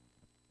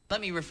Let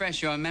me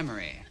refresh your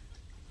memory.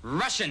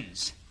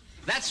 Russians.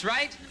 That's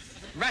right.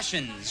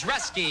 Russians,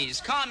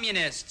 Ruskies,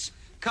 communists.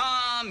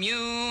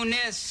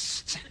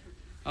 Communist.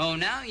 Oh,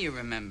 now you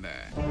remember.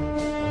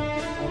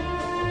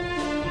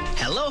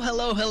 Hello,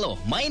 hello, hello.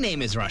 My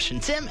name is Russian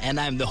Tim, and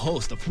I'm the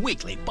host of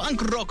weekly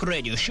punk rock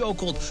radio show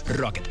called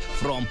Rocket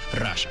from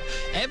Russia.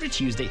 Every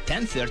Tuesday,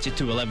 10:30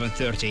 to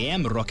 11:30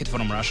 a.m., Rocket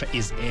from Russia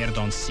is aired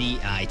on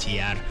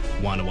CITR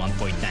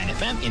 101.9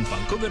 FM in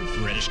Vancouver,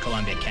 British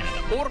Columbia,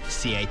 Canada, or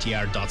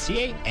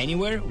CITR.ca,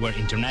 anywhere where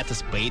internet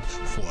is paid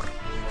for.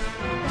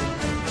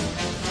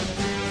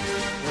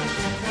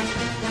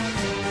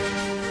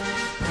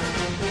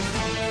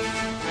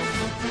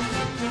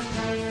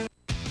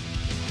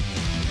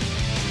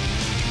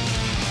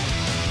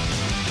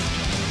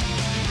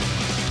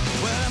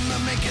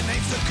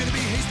 So could it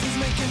be Hastings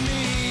making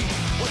me?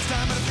 What's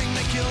time but a thing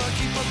they kill or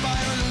keep a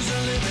buyer or lose a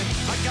living?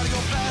 I gotta go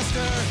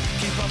faster,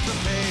 keep up the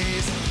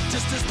pace,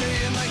 just to stay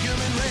in the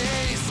human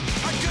race.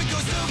 I could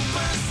go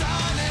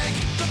supersonic,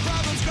 the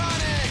problem's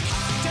chronic.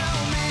 Tell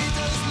me,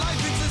 does life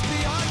exist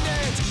beyond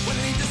it? When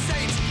I need to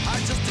say it, I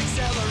just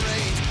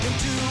accelerate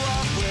into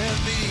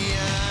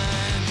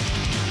oblivion.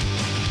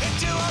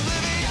 Into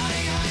oblivion.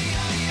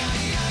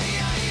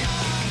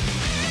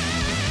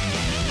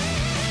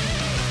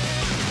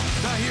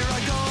 Now here I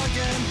go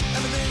again,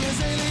 everything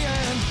is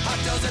alien. How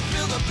does it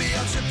feel to be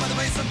outstripped by the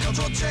base of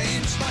cultural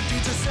change? My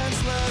future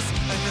senseless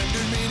and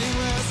rendered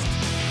meaningless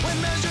when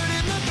measured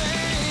in the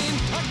vein.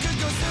 I could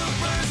go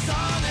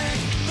supersonic,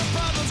 the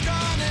problem's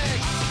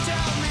chronic.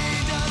 Tell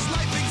me, does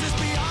life exist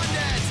beyond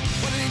it?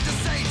 When I need to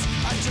say it,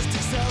 I just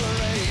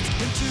accelerate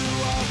into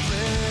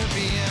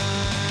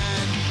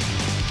oblivion.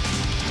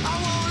 I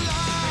won't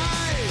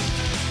lie,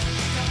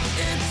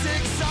 it's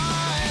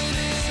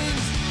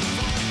exciting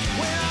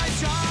when I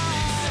try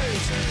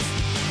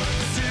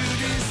to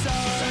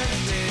decide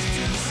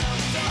things.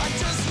 I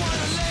just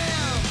wanna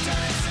live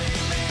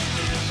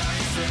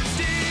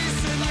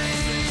decently,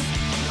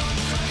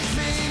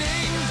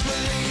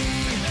 meaningfully.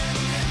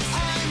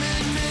 I'm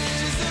in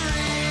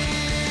misery.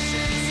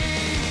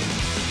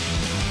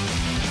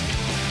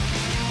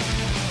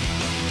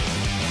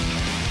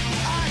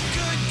 I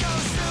could go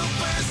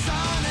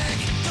supersonic,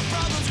 the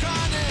problem's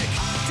chronic.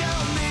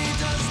 Tell me,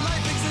 does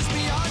life exist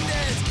beyond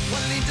it?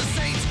 When I need to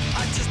say it, I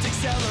just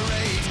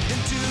accelerate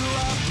into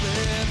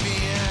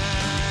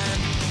oblivion.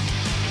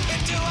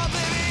 Into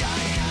oblivion.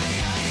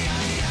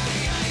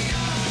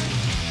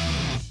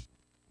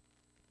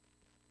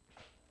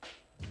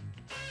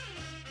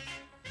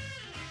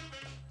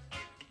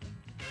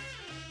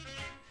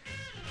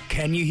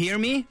 Can you hear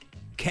me?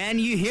 Can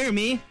you hear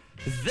me?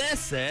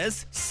 This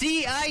is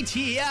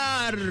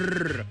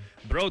CITR,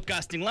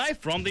 broadcasting live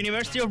from the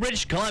University of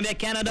British Columbia,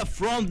 Canada,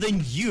 from the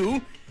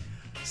new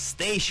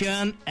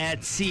station at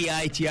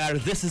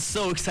CITR. This is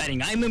so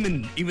exciting. I'm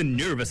even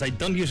nervous. I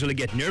don't usually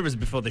get nervous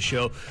before the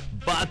show,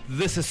 but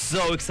this is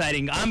so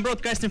exciting. I'm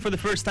broadcasting for the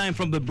first time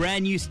from the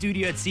brand new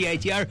studio at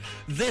CITR.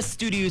 This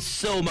studio is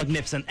so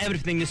magnificent.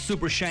 Everything is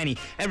super shiny.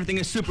 Everything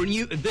is super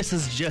new. This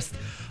is just,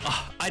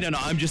 I don't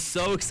know. I'm just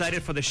so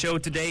excited for the show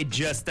today.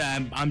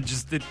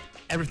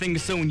 Everything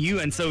is so new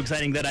and so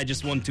exciting that I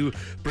just want to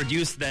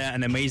produce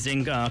an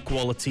amazing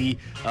quality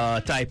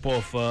type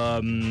of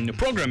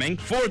programming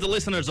for the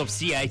listeners of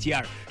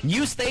CITR.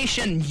 New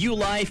station, new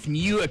life,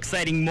 new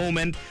exciting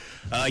moment.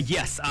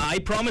 Yes, I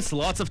promise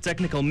lots of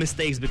technical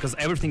mistakes because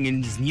everything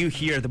is new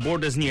here. The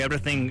board is new,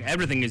 everything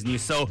is new.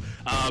 So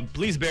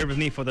please bear with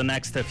me for the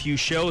next few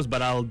shows,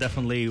 but I'll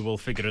definitely will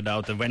figure it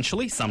out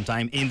eventually,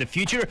 sometime in the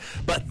future.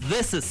 But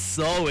this is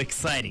so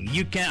exciting.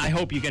 I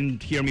hope you can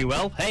hear me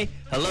well. Hey,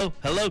 hello,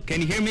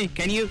 can you hear me?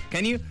 Can you?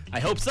 I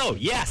hope so.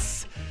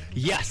 Yes,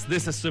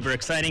 this is super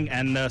exciting,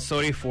 and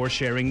sorry for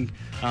sharing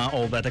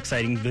all that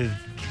exciting with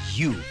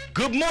you.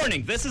 Good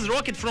morning. This is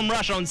Rocket from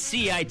Russia on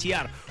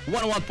CITR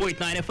 101.9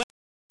 FM.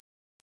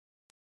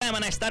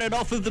 And I started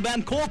off with the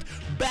band called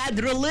Bad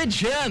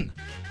Religion.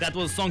 That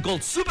was a song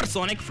called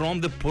Supersonic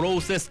from The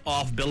Process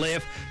of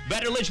Belief.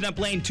 Bad Religion are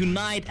playing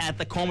tonight at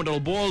the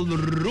Commodore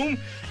Ballroom.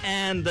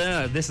 And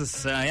this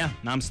is,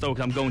 I'm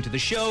stoked I'm going to the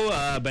show.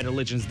 Bad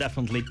Religion is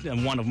definitely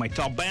one of my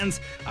top bands.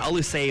 I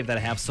always say that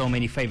I have so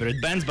many favorite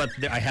bands, but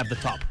I have the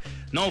top.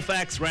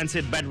 NoFX,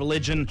 Rancid, Bad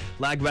Religion,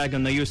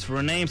 Lagwagon, No Use for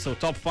a Name. So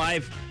top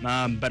 5.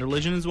 Bad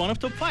Religion is one of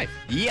top 5.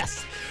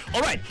 Yes.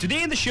 All right.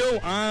 Today in the show,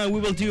 we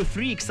will do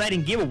 3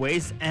 exciting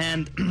giveaways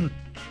and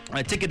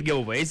ticket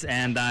giveaways,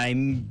 and I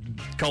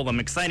call them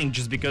exciting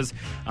just because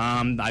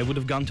I would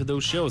have gone to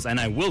those shows, and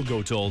I will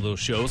go to all those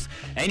shows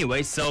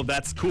anyway, so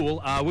that's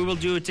cool. We will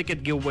do a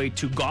ticket giveaway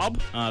to Gob.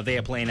 They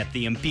are playing at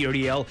the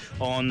Imperial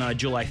on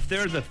July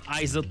 3rd with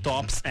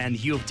Isotopes and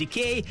Hue of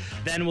Decay.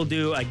 Then we'll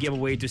do a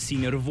giveaway to see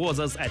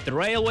Nervosas at the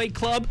Railway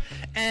Club,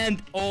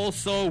 and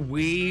also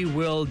we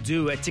will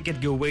do a ticket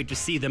giveaway to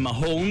see the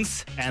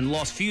Mahones and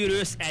Los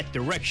Furious at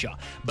the Rickshaw.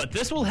 But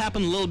this will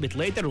happen a little bit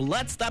later.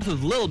 Let's start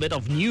with a little bit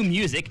of new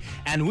music,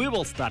 and we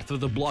will start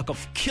with a block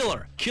of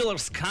killer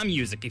ska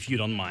music, if you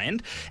don't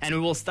mind. And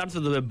we will start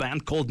with a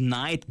band called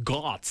Night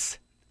Gods.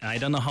 I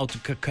don't know how to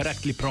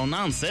correctly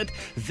pronounce it.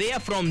 They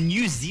are from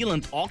New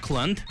Zealand,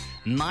 Auckland.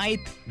 Night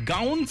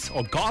Gowns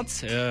or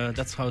Gods,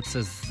 that's how it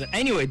says.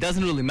 Anyway, it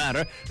doesn't really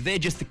matter. They're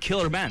just a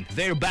killer band.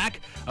 They're back.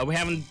 We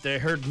haven't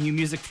heard new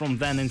music from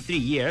them in 3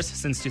 years,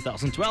 since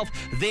 2012.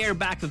 They're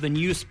back with a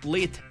new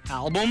split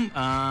album,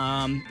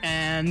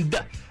 and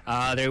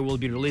they will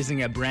be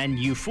releasing a brand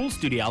new full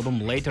studio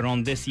album later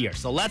on this year.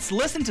 So let's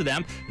listen to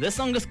them. This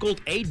song is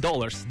called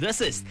 $8.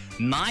 This is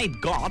Night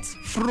Gods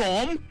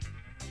from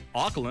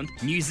Auckland,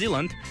 New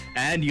Zealand,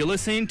 and you're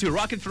listening to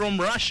Rocket from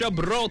Russia,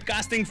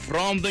 broadcasting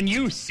from the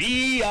new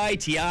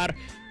CITR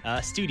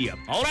studio.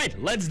 All right,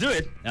 let's do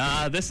it.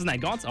 This is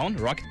Night Gods on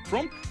Rocket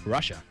from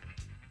Russia.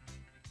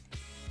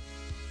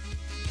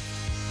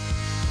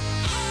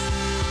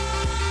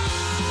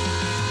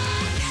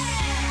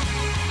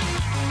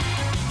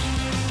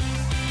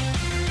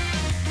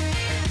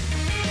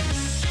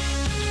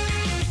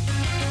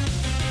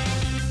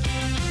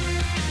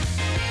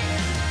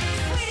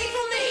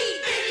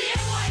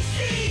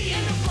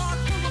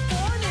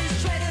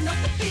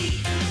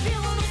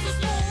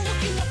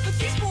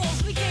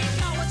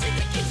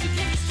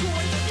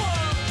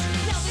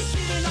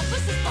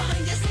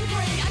 Behind us in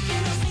gray, I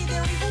cannot see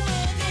their evil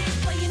man. They're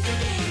just playing the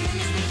game, and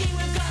it's the game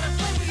we've gotta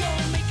play. We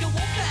all make it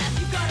walk fast.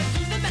 You gotta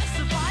do the best,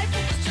 survive,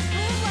 but it's just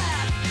for a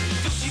laugh.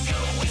 Don't you go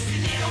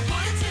wasting it or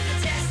put it to the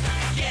test.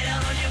 Get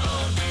out on your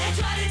own and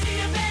try to do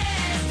your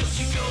best. Don't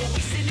you go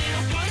wasting it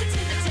or put it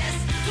to the test.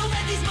 Don't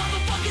let these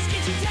motherfuckers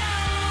get you down.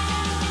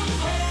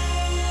 Oh,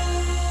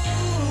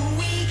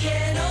 we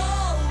can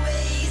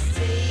always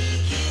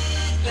take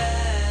it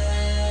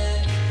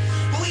back.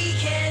 We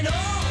can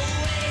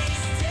always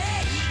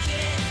take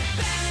it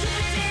back to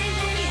the day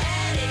when we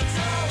had $8.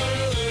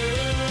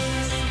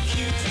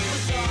 Q2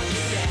 was on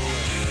the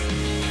desk.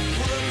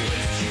 Work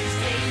was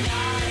Tuesday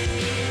night.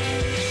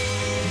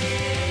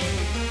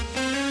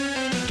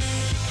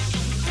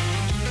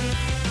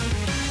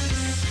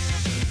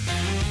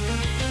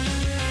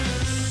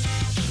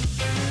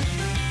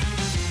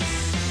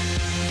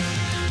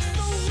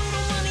 So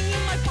little money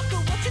in my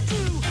pocket, what to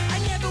do? I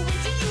never went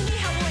to uni,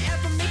 how will I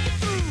ever make it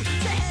through?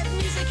 To have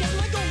music as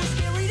my goal was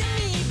scary to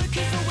me,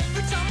 because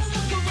every time I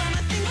look around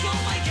I think, oh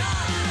my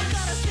god, I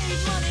gotta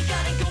save money,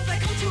 gotta go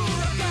back on tour,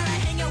 I gotta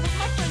hang out with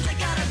my friends, I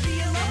gotta be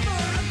a lover,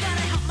 I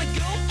gotta help my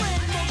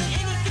girlfriend more than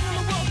anything in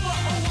the world, but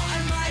oh, what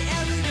am I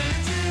ever gonna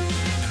do?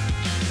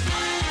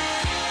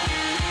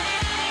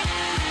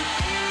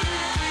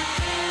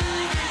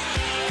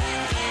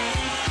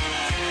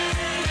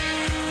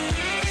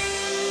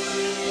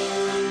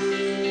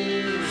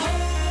 Oh,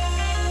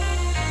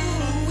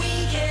 we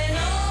can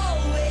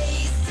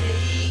always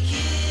take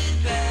it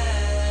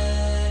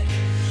back.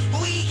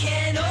 We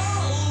can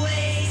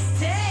always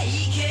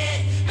take it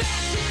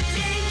back to the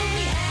day when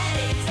we had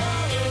 $8.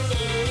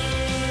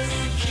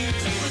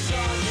 Q2 was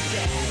on the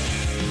desk.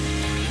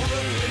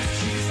 Work was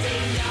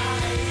Tuesday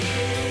night.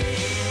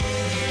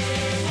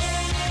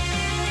 Oh, we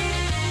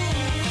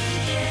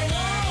can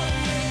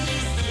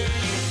always take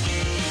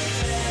it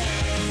back.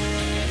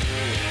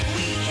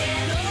 We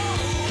can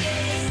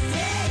always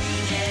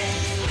take it.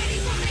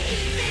 Waiting for the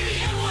heat, baby,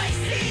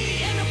 NYC.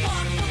 In a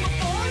park full of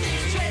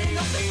foreigners, treading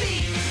off the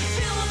beat.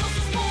 Feeling off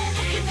the small,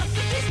 looking up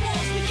at these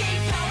walls. We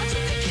gave power to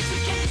the kids who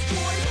can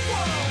destroy the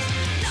world.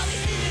 Now they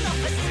sit in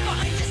offices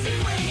behind us in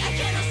gray. I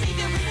cannot see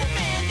their evil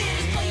man. They're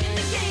just playing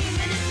the game,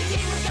 and it's the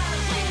game we gotta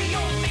play. We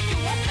all make it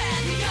walk bad.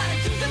 We gotta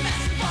do the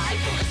math, survive,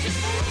 but it's just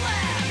for a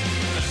laugh.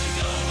 Don't you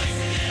go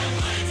wasting it or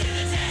put it to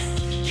the test.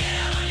 Get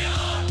out on your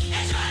own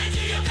and try to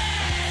do your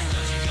best.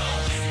 Don't you go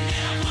wasting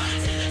it or put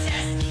it to the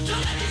test.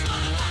 Don't let these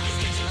motherfuckers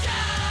get you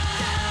down.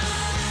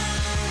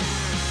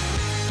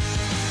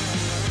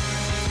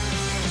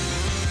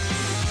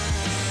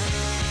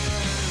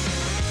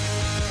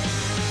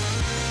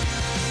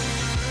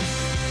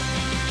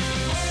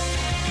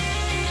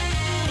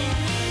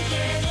 We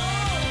can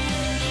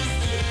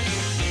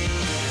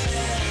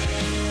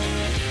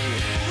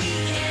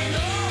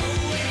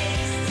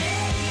always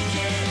take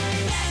it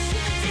back to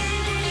the day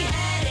when we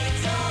had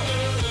 $8.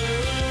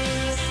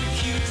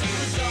 Q2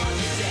 was on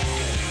the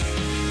desk.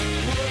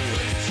 Work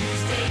was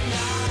Tuesday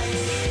night.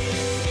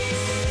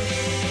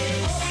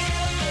 Oh, I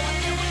never thought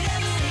that we'd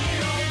ever see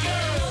it all go.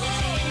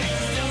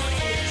 Next don't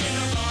age in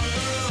the long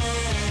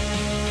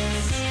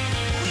roads.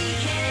 We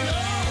can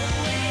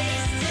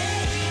always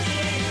take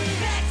it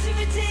back to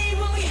the day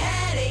when we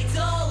had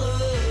 $8.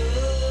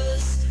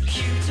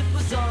 Q-tip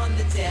was on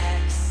the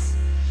decks.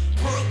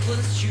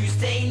 Brooklyn's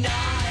Tuesday night.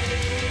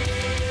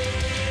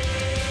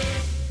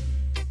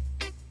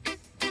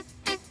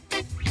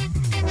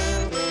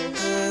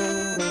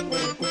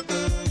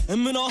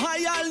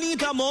 Mnohajalni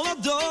ta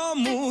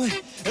молодому,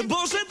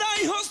 Боже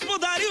дай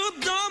господарю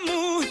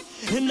дому,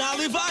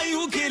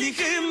 наливаю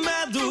келихи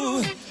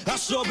меду, а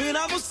щоби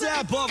нам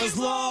усе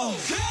повезло.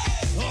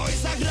 Ой,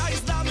 заграй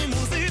з нами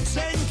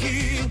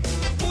музиченьки,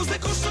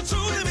 музику, що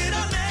чули ми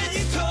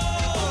раненько,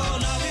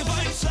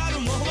 наливай чару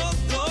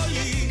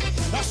молодої,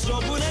 а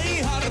щоб у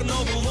неї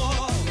гарно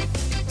було.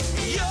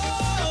 Йо,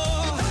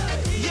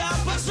 я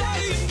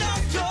бажаю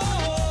так,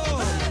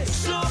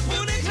 щоб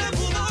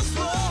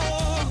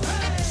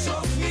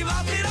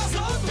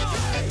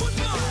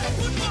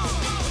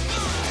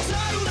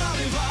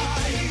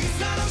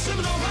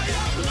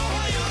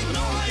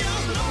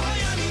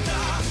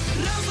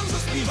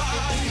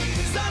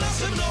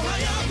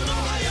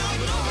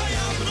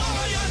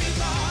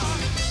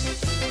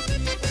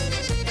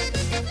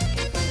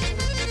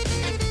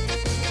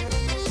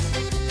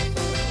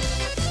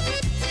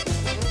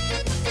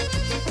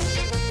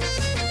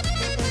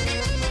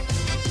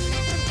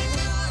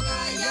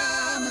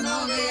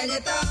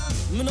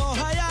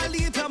много я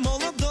літа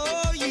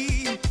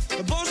молодої.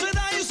 Боже,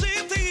 дай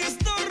жити і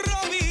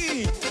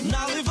здорові.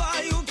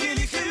 Наливаю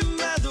кіліхи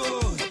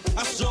меду,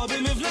 а щоби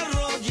ми в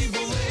народі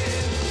були.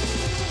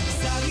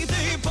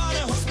 Завіти,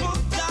 пане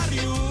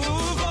господарю,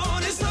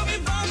 вони собі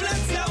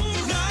бавляться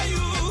у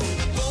гаю.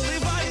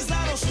 Поливай за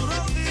нашу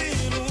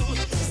родину,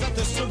 за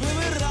те, щоби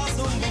ми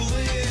разом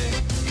були.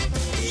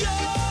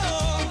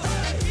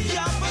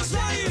 Я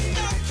бажаю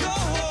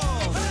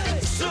такого,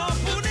 щоб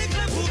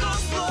уникне було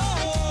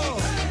зло,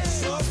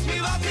 щоб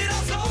співати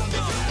разом.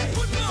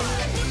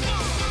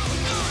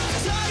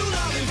 Чару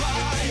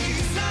наливай,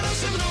 за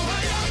наше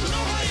многая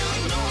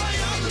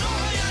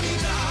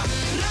літа.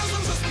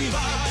 Разом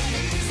заспівай,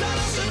 за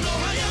наше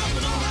многая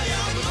літа.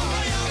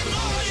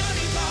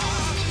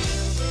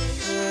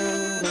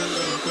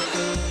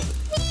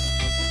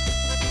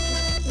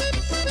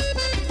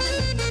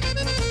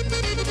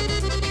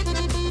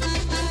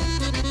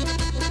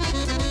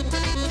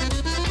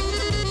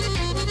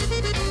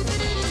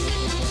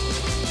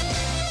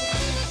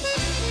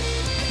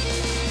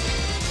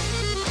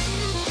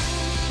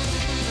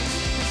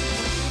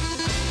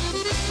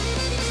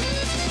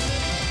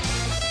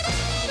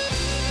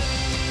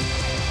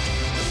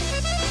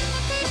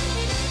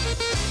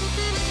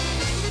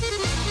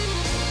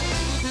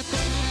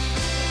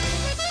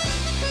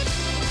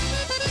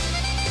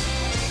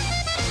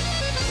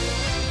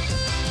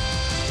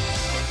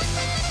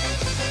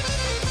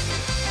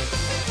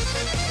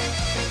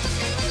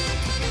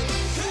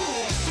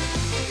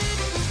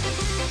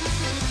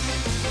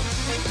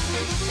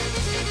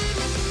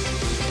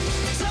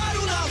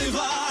 Чару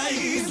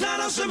наливай, за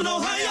наше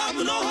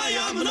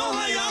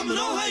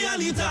многая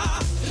літа.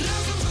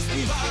 Разом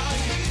заспівай,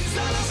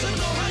 за наше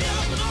многая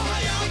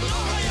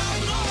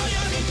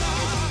літа.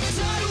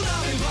 Чару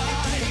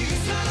наливай,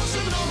 за наше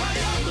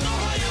многая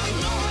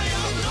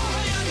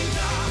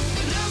літа.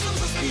 Разом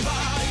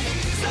заспівай,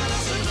 за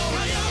наше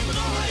многая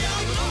літа.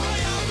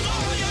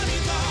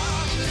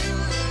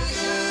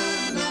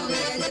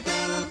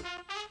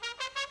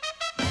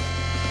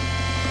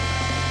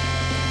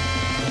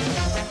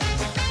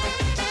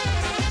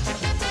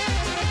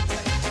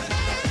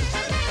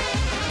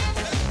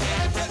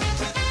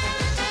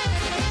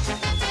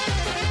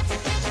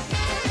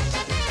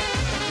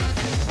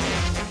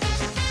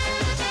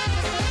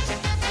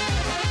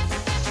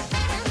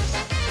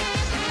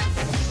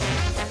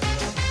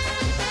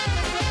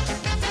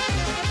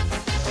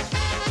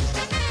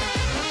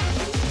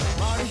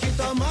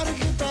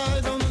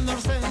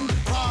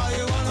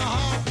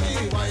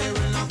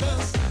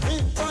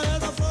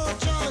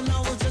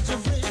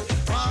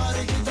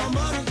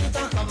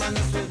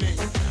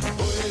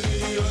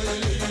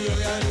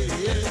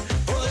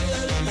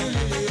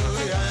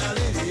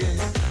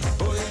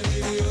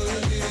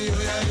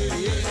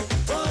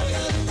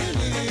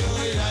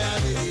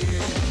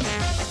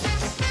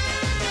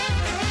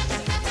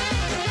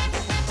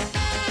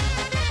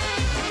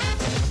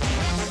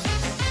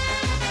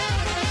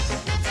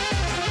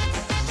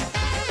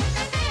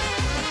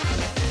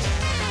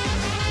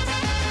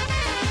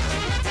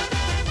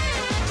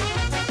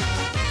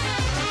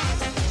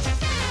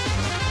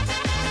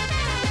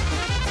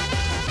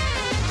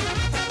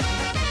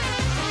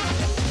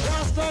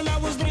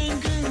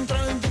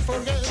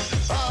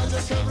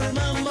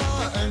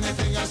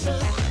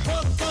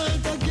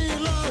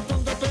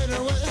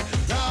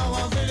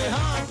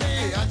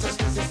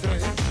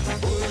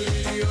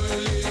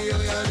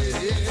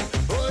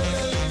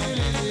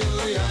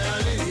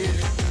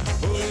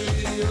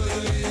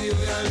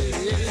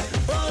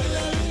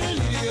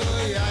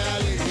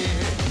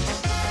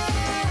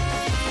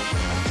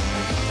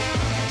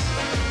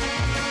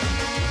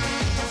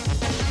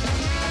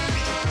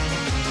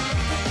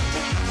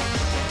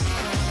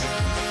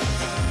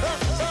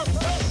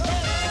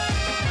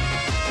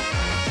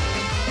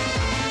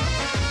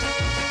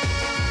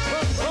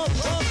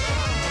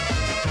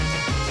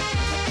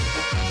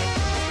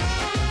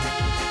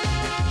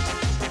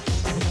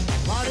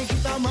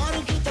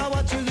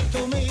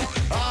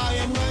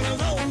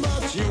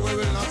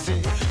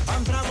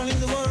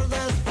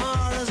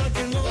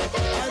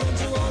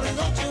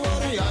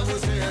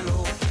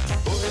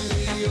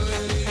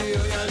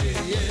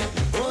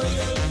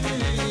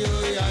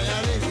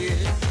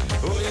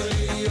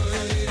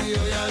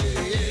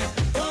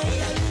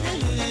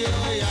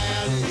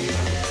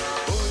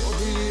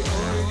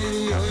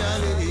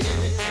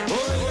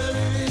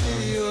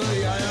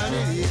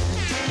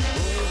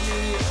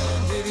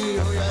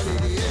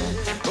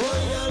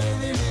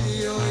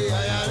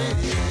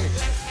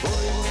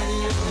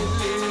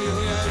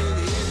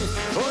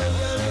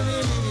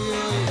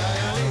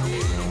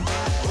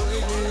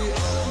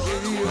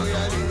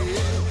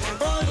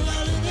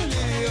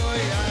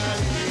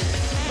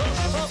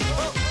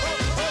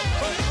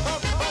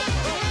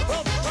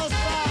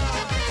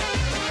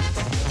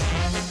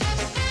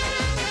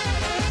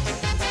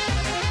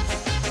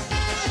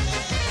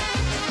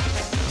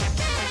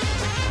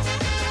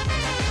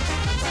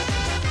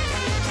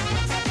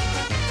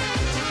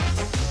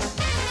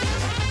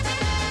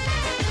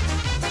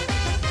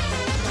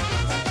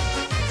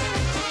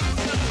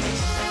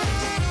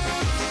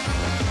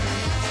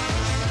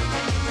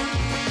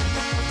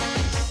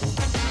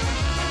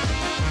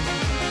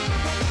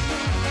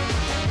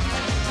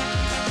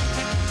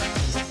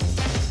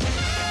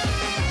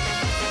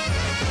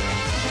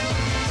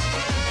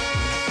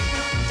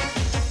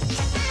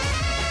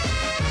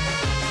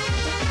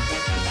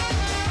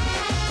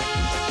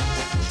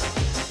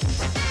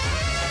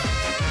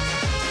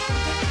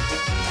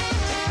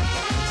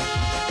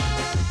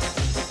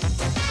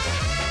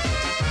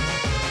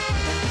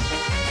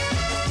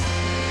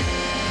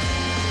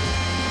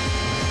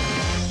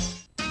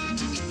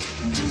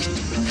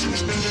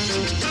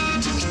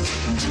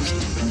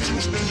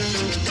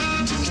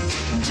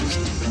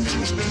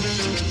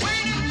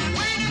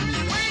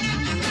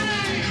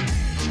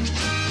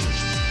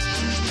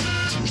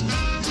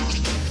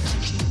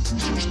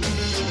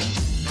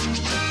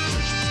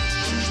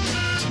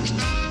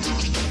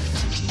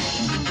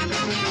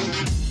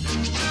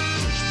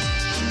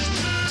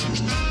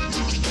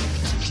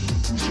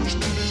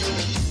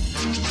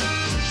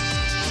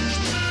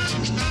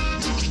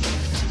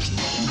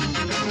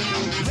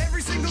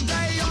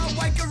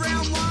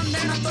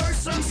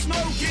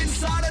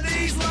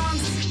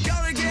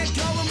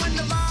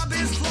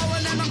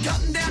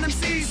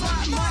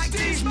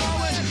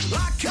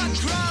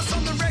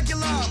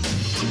 regular.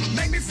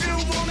 Make me feel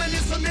warm and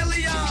it's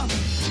familiar.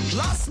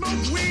 Last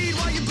smoke weed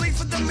while you bleed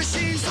for the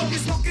machine. So if you're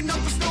smoking up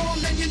a storm,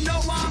 then you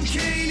know I'm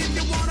keen. If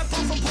you wanna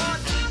puff a pot,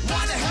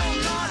 why the hell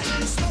not?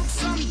 Smoke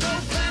some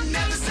dope and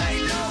never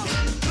say no.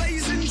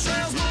 Blazing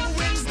trails, more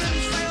wins than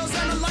fails.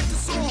 And I like to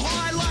soar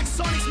high like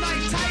Sonic's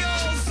night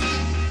tails.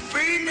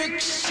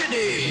 Phoenix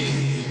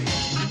City.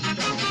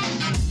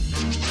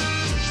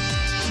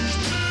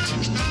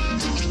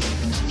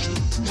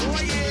 Oh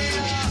yeah.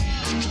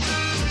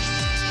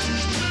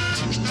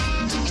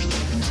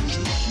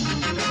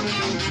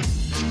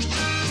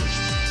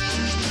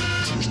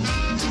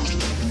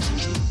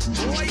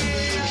 Oh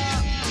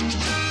yeah.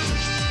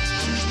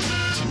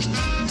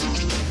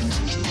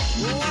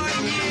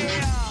 Oh yeah.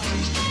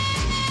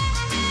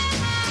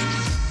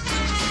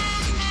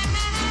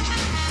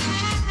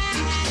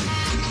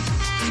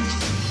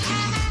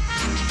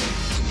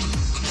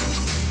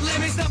 Let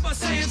me start by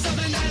saying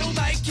something that'll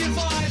make you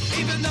vibe.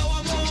 Even though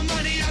I'm more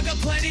money, I got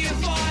plenty of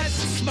vibes.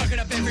 Smoking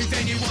up every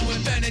venue while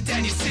we're burning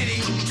down your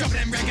city. Dropping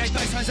them reggae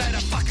bass lines that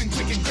are fucking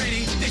quick and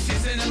gritty. This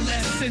isn't a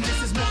lesson,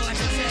 this is more like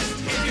a test.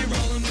 If you're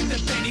rolling with the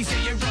bennies,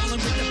 yeah, you're rolling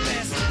with the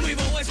best.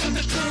 We've always got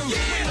the crew,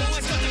 we've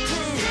always got the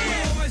crew.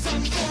 We're always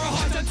up for a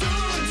high to do.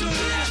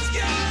 Let's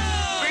go!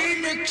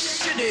 Phoenix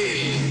City.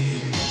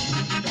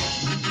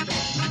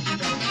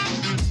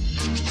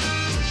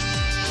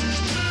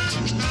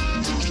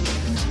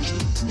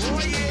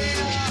 Oh yeah.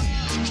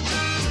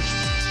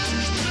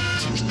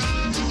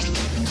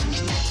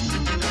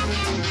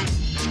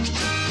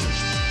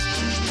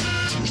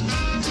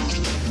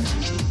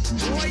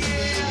 Oh yeah.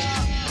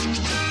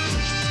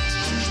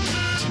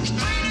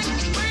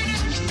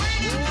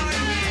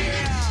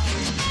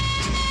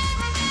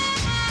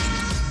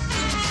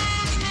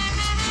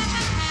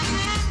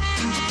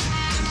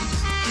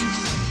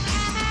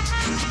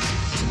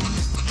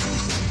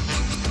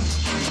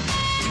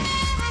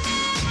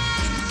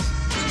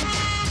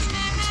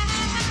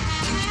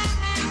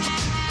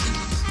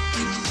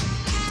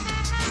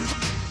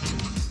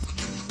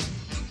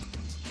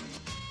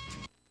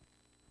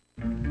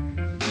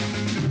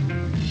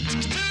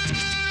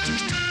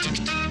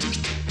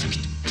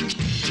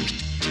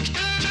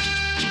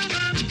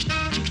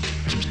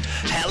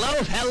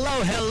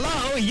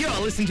 Hello, you're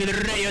listening to the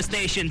radio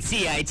station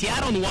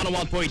CITR on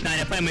 101.9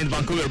 FM in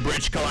Vancouver,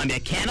 British Columbia,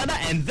 Canada,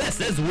 and this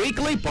is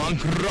weekly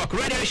punk rock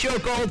radio show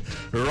called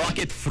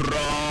Rocket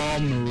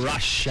from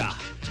Russia.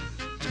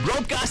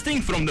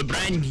 Broadcasting from the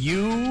brand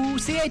new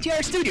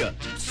CITR studio.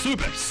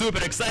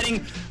 Super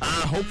exciting.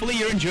 Hopefully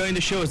you're enjoying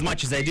the show as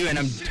much as I do, and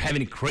I'm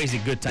having a crazy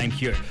good time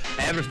here.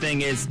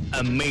 Everything is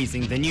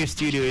amazing. The new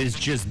studio is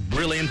just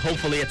brilliant.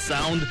 Hopefully it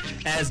sounds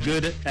as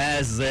good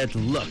as it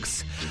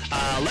looks.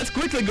 Let's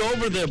quickly go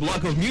over the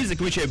block of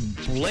music which I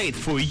played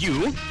for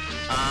you.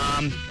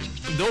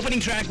 The opening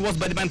track was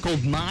by the band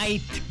called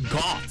Night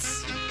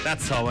Gods.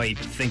 That's how I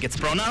think it's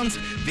pronounced.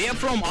 They are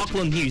from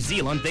Auckland, New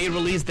Zealand. They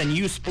released a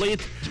new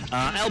split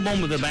album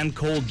with a band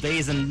called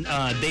Days and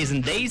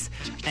Days.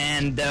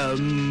 And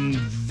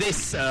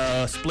this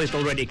split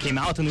already came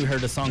out, and we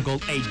heard a song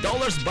called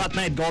 $8. But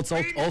Night Gods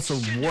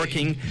also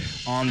working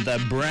on the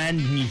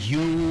brand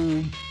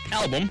new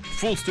album,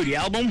 full studio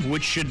album,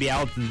 which should be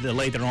out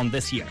later on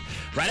this year.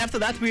 Right after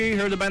that, we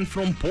heard a band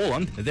from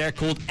Poland. They're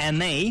called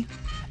NA.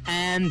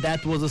 And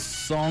that was a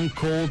song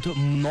called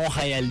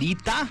Mnoga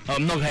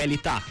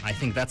Elita. I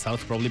think that's how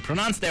it's probably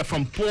pronounced. They're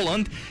from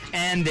Poland,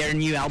 and their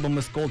new album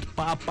is called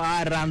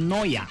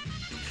Paparanoia.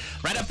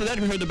 Right after that,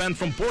 we heard a band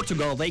from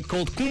Portugal. They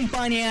called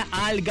Companhia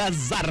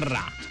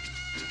Algazarra.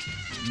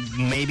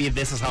 Maybe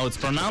this is how it's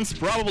pronounced,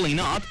 probably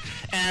not.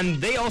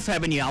 And they also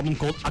have a new album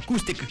called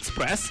Acoustic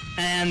Express,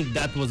 and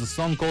that was a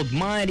song called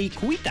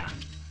Mariquita.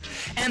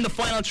 And the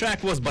final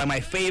track was by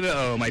my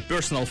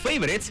personal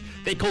favorites.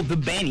 They called the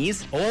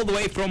Bennies, all the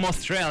way from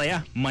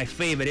Australia. My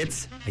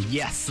favorites,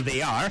 yes,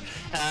 they are.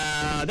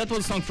 That was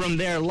a song from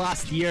their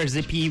last year's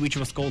EP, which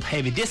was called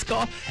Heavy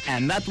Disco,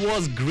 and that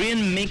was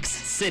Green Mix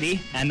City,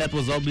 and that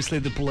was obviously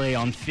the play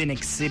on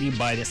Phoenix City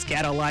by the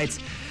Scatterlights.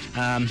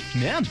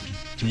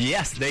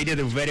 Yes, they did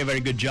a very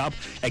good job,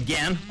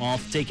 again,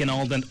 of taking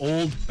an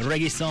old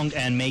reggae song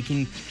and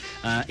making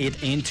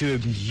it into a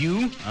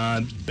new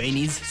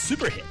Benny's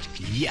super hit.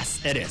 Yes,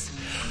 it is.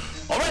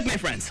 Alright, my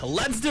friends,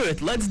 let's do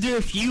it. Let's do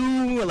a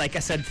few, like I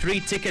said, 3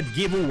 ticket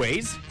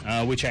giveaways,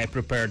 which I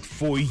prepared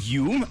for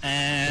you.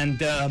 And,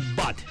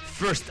 but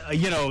first,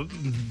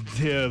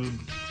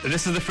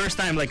 this is the first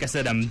time, like I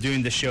said, I'm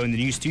doing the show in the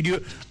new studio.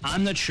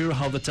 I'm not sure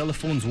how the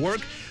telephones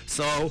work,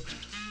 so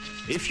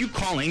if you're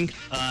calling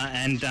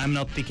and I'm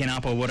not picking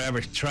up or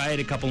whatever, try it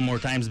a couple more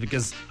times,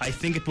 because I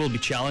think it will be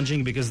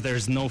challenging, because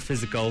there's no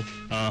physical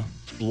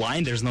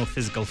line, there's no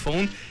physical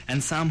phone,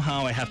 and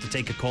somehow I have to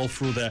take a call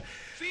through the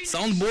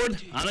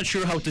Soundboard, I'm not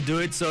sure how to do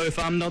it, so if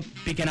I'm not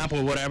picking up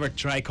or whatever,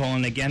 try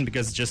calling again,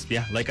 because just,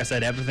 yeah, like I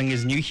said, everything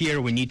is new here.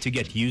 We need to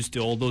get used to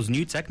all those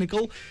new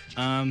technical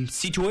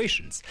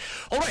situations.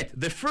 All right,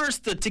 the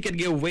first ticket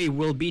giveaway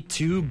will be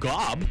to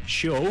Gob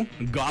show.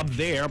 Gob,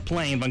 they are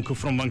playing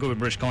from Vancouver,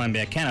 British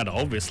Columbia, Canada,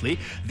 obviously.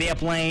 They are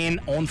playing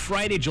on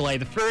Friday, July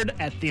the 3rd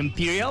at the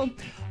Imperial.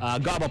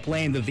 Gob are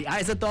playing with the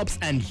Isotopes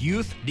and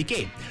Youth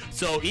Decay.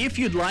 So if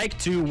you'd like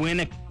to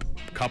win a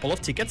couple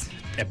of tickets,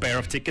 a pair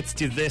of tickets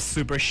to this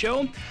super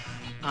show,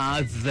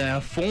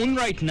 the phone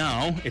right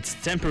now, it's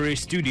temporary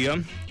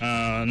studio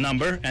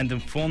number, and the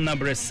phone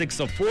number is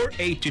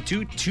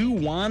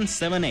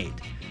 604-822-2178.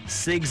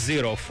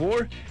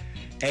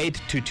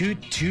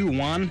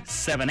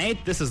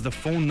 604-822-2178. This is the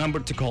phone number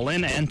to call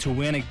in and to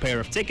win a pair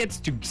of tickets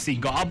to see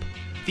Gob,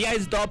 the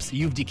Isotopes,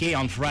 Youth Decay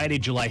on Friday,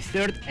 July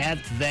 3rd at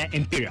the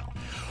Imperial.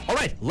 All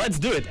right, let's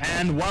do it.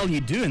 And while you're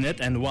doing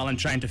it, and while I'm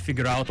trying to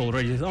figure out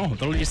already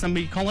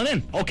somebody calling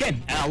in. Okay,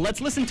 let's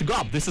listen to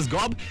Gob. This is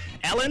Gob.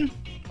 Ellen.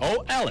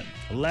 Oh, Ellen.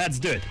 Let's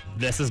do it.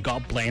 This is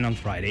Gob playing on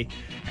Friday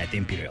at the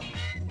Imperial. Ellen,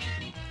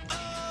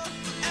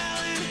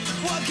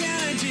 what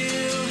can I do?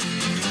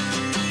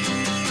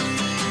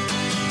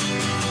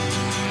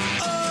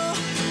 Oh,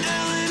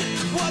 Ellen,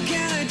 what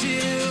can I do?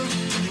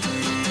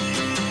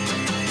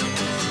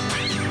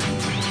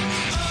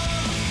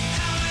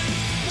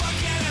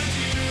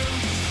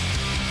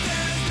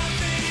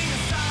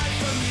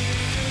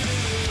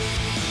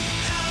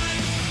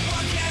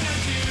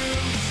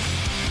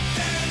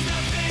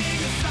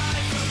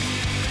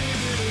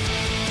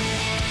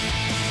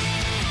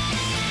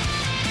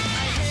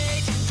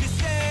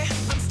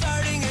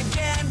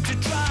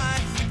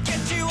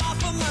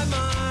 My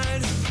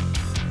mind,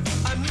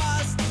 I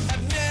must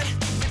admit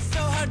it's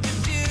so hard to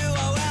do.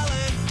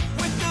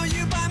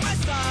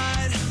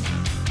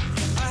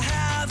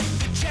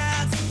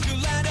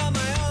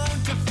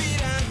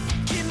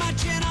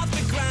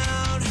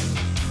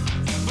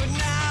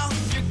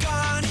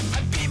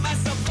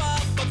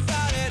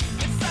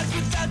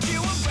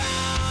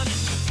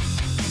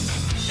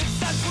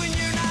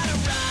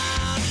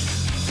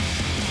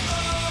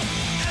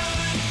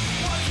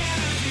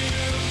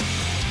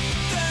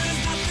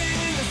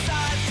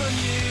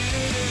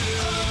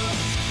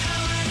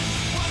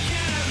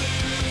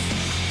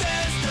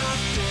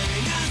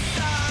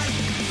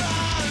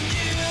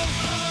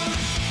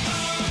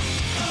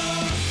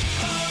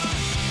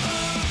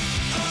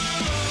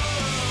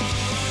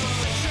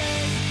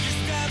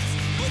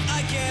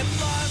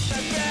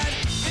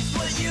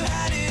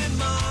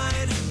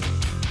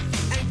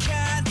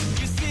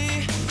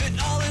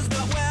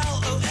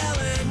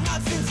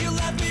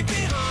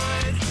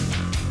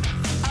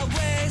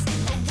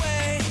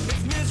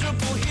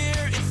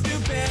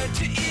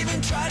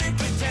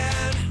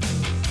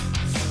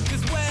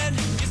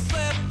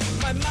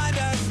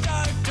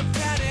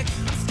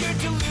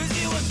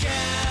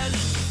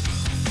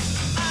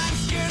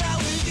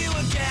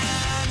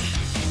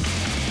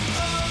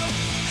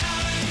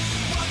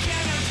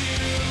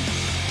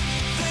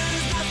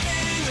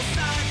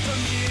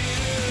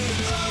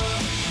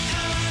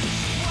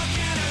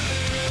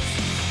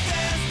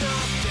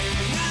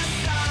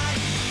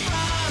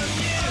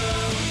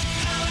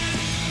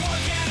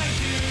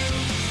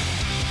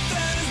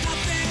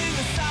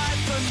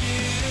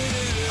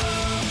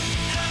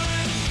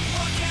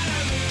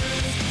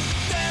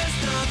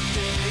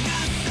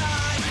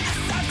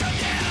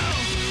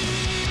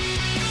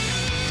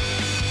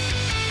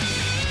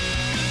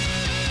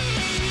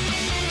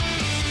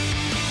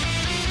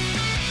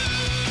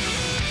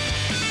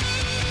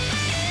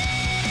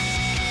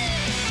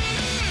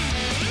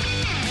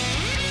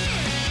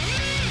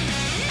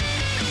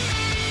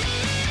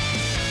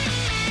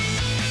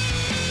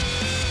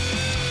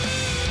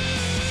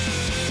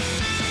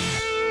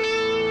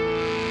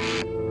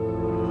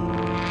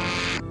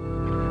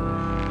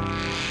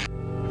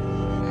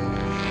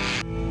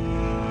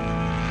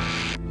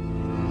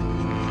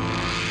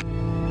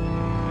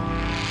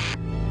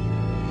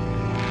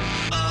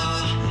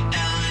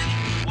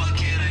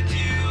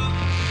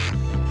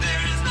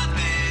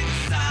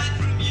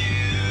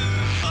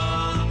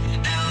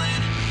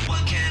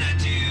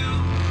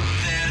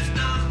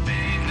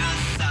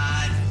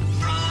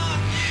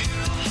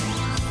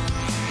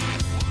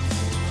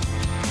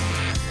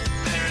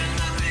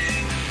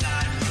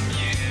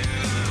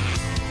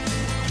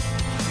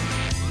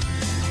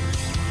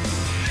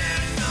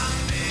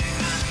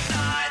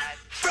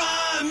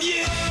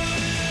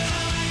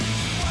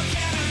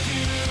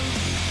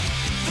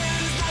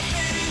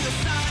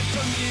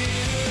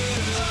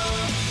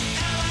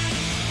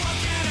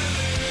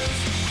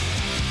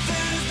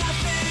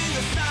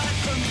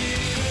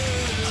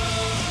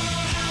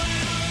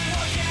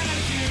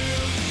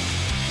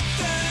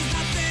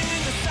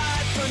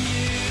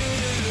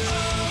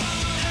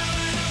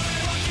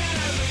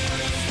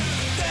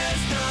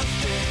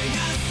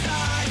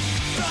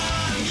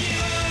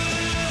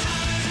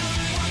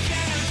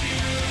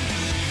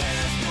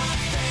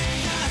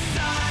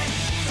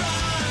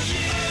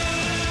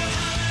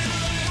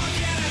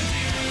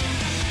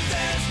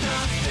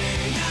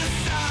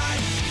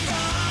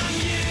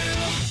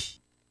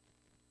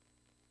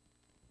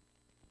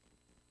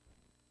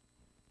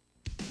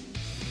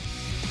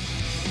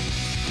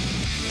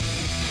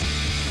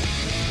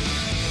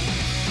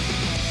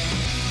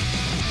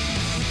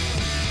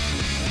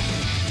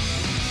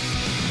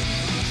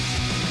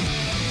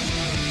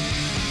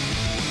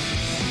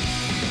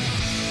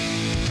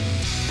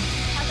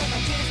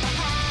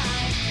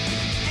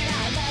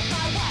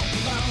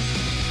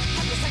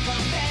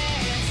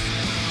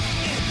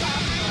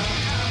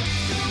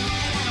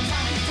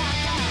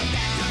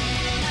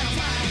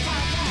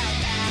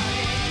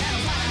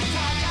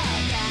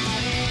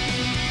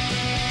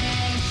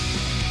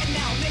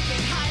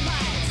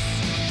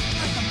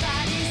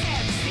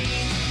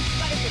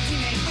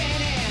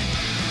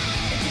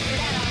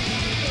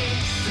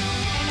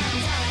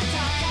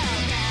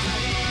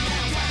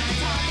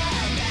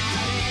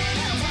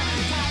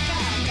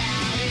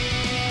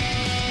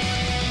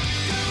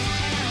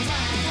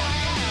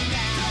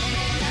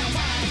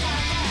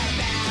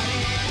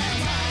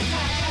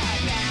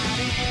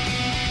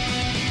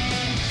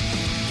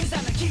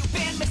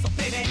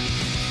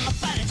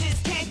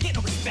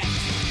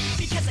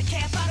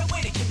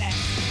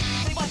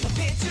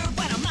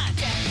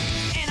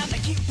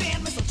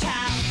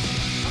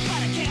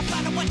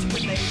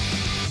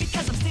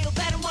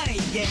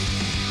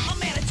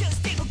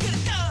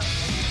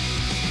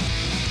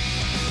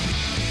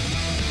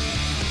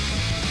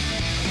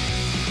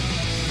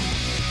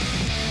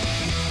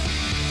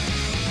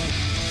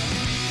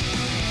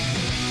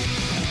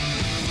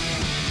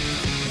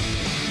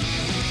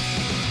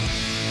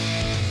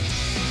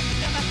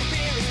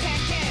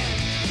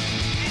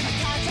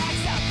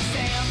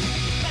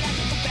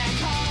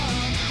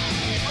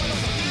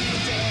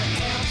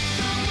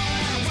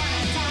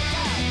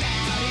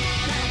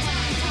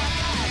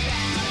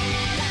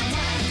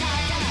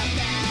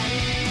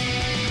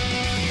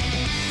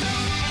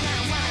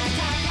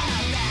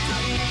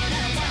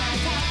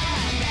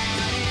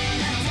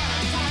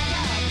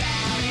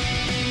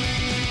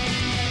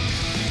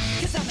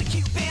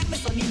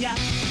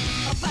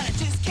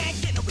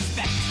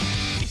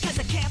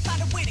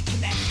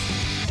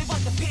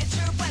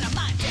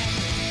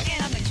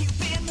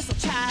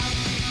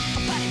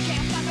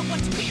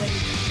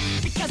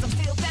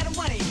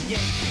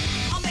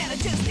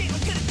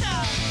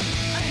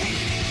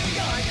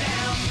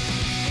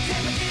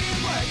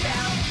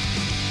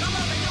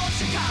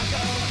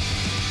 Chicago,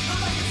 the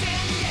love in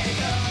San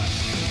Diego,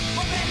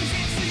 more pennies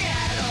in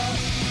Seattle,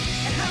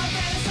 and her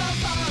band is so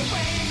far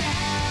away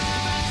now.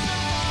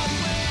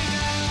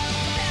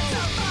 Band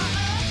so far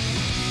up.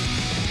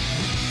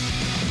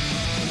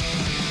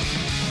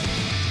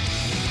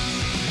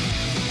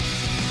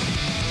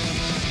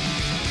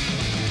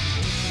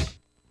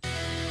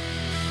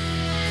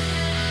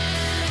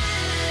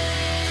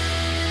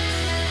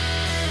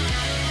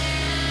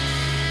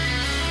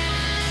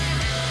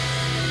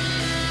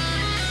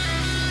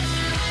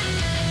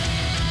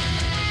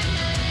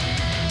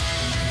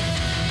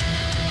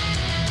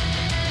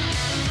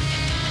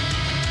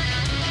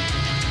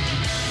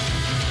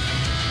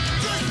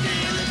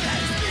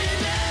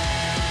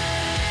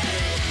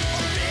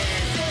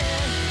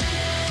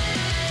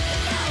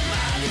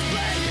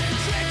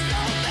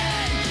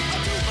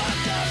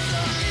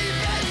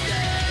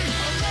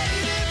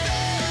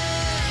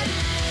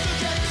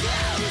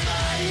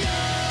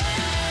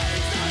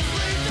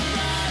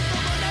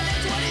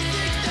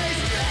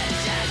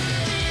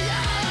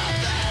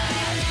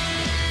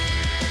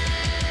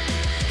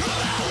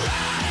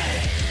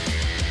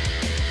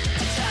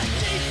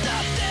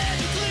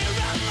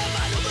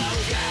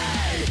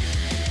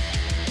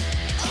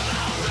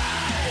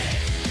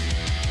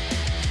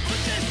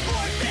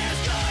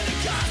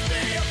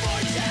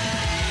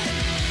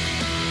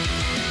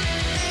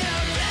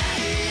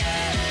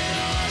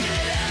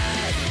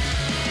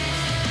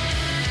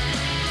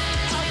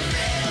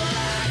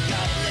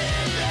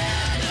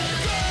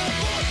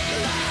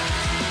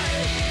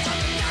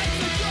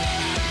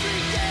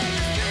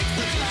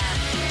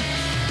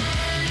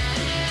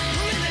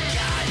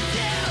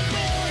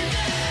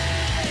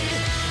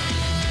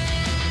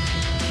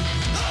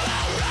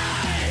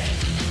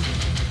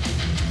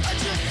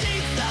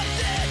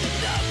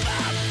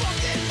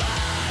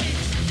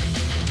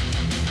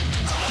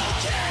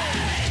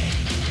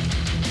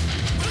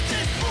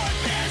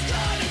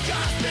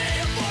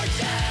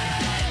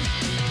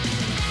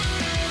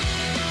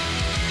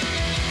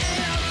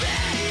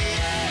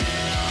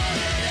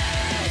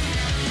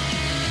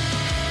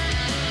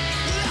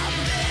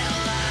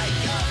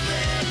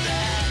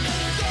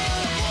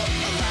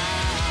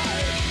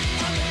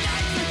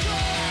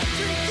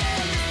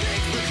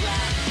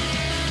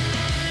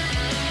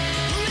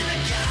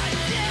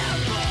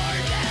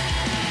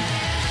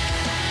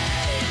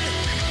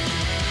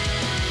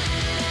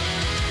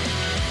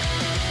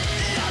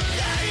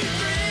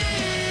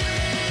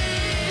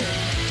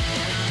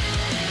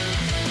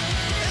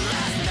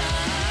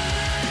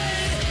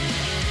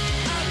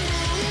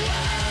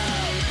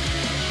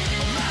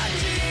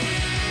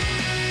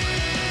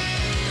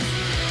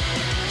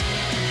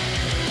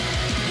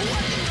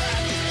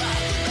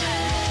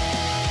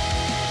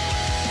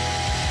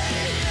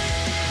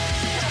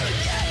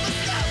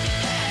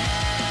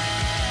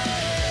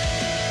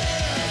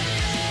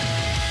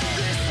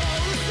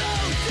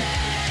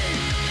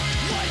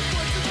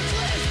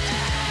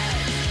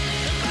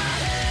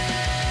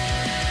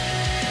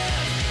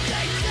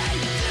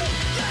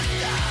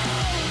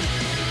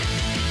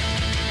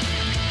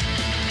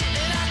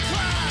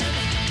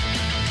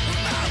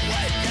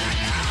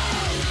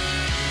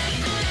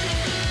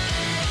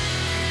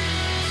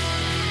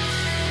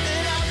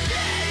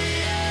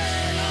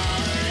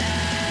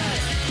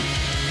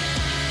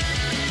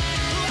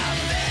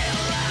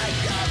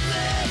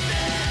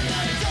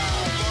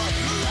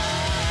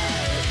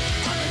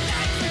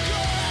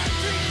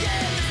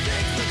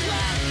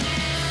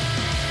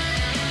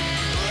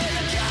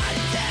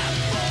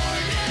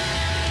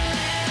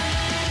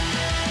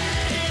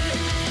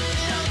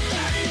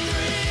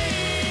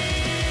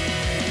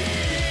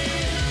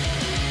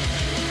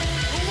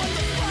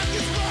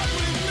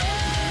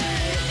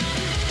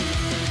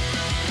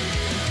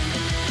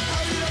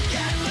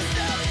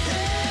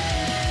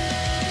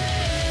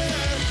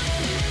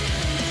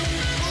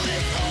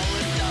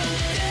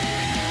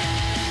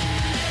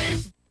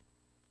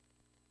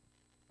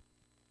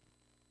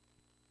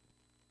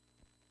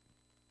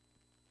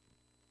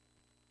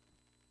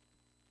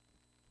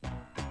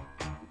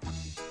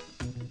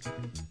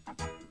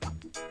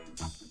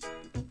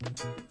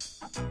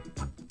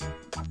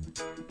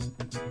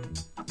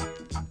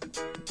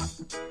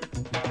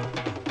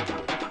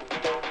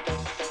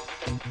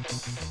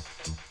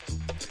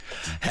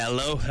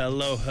 Hello,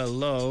 hello,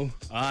 hello.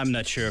 I'm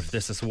not sure if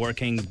this is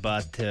working,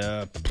 but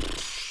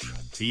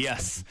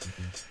yes.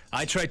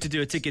 I tried to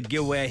do a ticket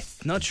giveaway.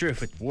 Not sure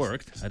if it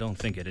worked. I don't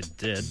think it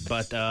did.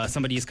 But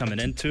somebody is coming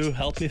in to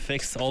help me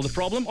fix all the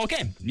problem.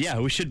 Okay. Yeah,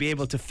 we should be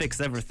able to fix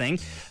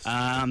everything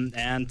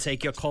and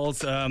take your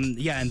calls.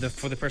 And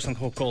for the person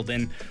who called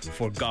in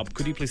for Gob,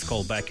 could you please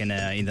call back in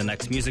the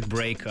next music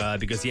break?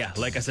 Because, yeah,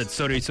 like I said,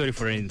 sorry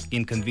for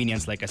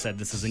inconvenience. Like I said,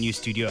 this is a new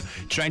studio.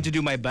 Trying to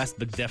do my best,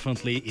 but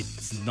definitely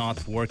it's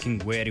not working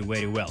very,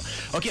 very well.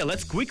 Okay,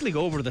 let's quickly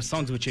go over the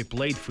songs which I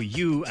played for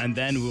you, and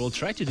then we will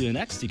try to do the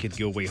next ticket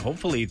giveaway.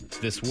 Hopefully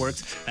this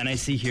works. And I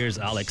see here's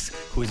Alex,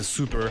 who is a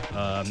super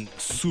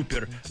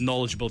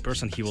knowledgeable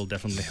person. He will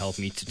definitely help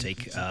me to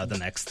take the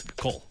next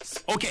call.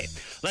 Okay,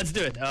 let's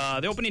do it.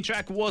 The opening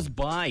track was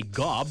by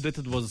Gob. That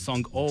was a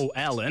song Oh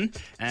Ellen,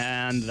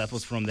 and that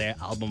was from their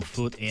album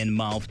Foot in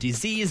Mouth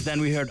Disease.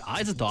 Then we heard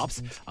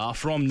Isotopes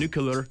from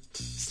Nuclear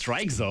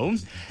Strike Zone,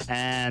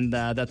 and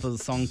that was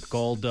a song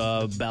called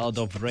Ballad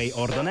of Ray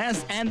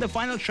Ordonez. And the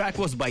final track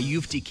was by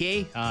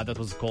UFTK, that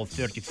was called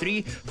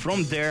 33,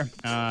 from their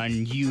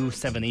new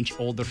 7-inch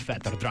Older,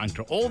 Fatter,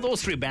 Drunker. All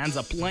those three bands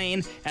are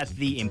playing at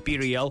the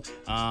Imperial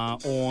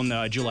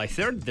on July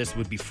 3rd. This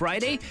would be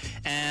Friday,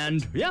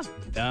 and yeah,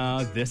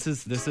 this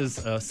is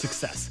a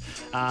success.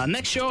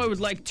 Next show I would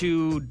like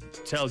to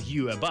tell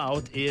you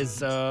about is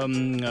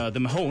the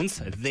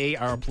Mahones. They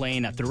are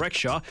playing at the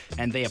Rickshaw,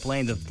 and they are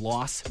playing at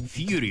Los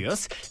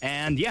Furious.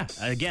 And yeah,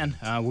 again,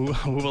 we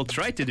will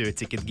try to do a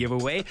ticket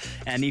giveaway.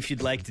 And if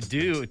you'd like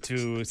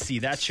to see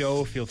that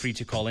show, feel free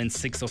to call in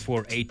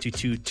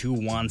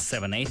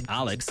 604-822-2178.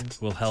 Alex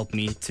will help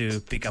me to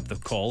pick up the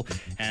call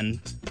and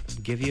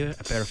give you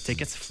a pair of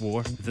tickets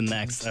for the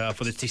next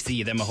to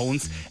see the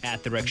Mahones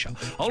at the Rickshaw.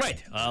 All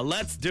right,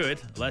 let's do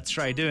it. Let's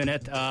try doing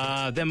it.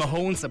 The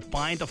Mahones, A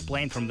Pint of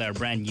Plain from their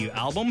brand new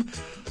album.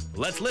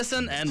 Let's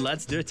listen and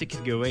let's do a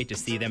ticket giveaway to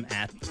see them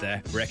at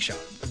the Rickshaw.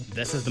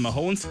 This is the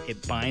Mahones, A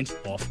Pint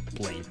of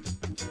Plain.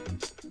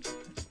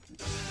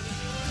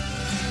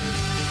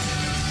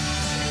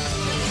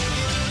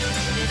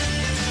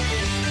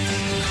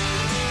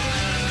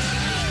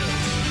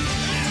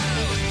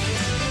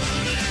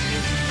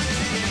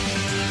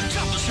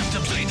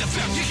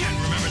 You can't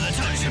remember the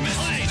times you missed.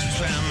 Lights,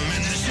 swam,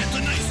 and the shit,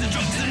 the nights, the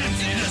drugs, and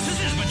emptiness. This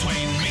is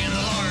between me and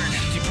the Lord.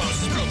 Empty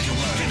promises, broken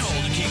words. Can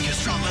hold a key, can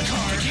strong the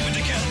car. Keep it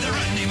together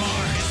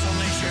anymore. It's all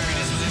nature,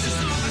 it's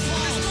just not my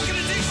fault. It's broken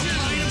addiction.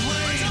 I'm playing to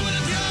play. I'm telling it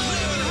to you.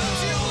 Living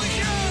hope's the only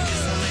cure.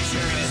 It's all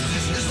nature,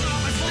 it's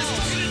not my fault. It's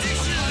broken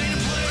addiction. I'm playing to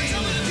play.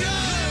 I'm telling it to you.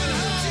 Living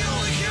hope's the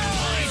only cure.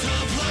 Flying to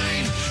the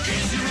plane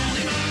is your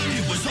only man.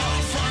 It was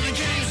all fun and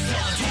games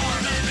till the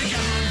torment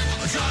began.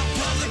 A drop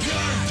of the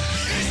pure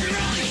is your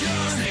only cure.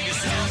 Take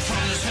yourself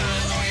from this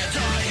hell or you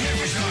die here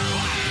for sure.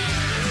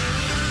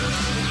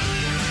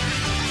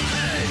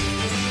 Hey!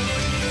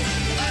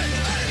 Hey,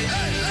 hey,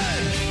 hey,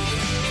 hey!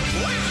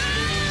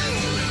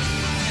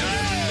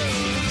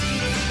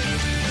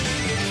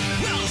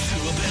 Well, to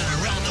have been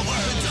around the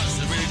world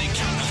doesn't really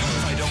count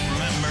if I don't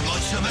remember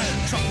much of it.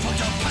 Drunk,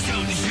 fucked up, passed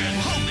out and shit.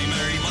 Holy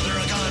Mary, Mother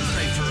of God,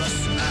 pray for us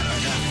at our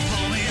death.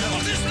 Follow me out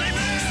of this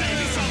nightmare. Save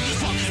me from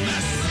this fucking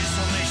mess. It's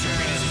all nature,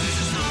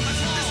 it's just not my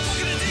fault. It's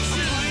fucking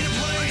addiction. I'm playing to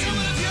play. I'm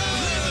telling it to you.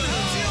 Living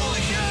hope's the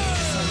only cure.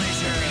 It's all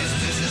nature,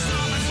 it's just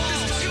not my fault.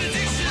 It's fucking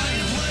addiction. I'm playing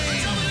to play. I'm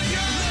telling it to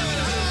you.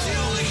 Living hope's the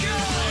only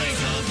cure. Flying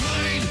to the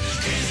plane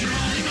is your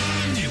only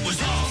man. It was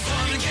all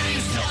fun and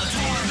games till the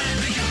torment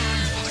began.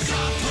 A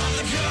drop of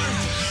the pure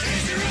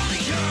is your only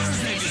cure.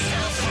 Save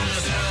yourself from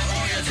this hell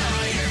or you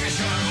die here for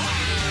sure.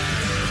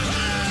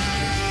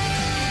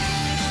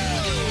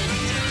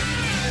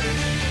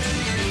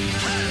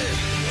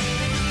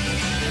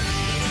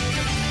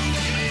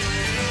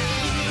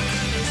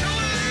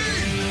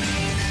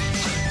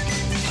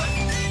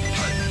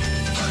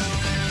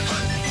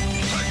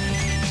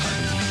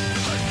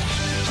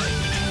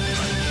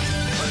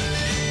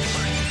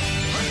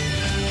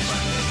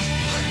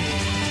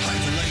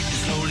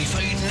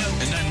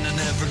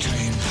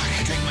 Came.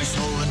 I drank my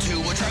soul into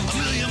a drunk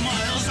 1,000,000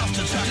 miles off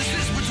the track. This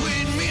is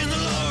between me and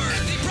the Lord.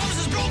 Empty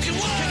promises, broken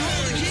word. Can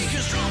hold the key,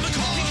 can strong the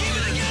cord. Can't keep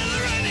it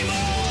together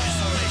anymore. It's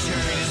all nature,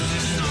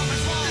 it's not my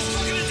fault. It's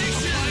fucking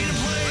addiction. I'm playing to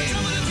play. I'm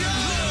telling it to you.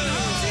 Living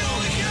hope's the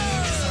only cure.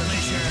 It's all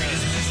nature,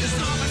 it's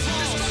not my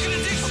fault. It's fucking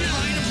addiction. I'm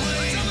playing to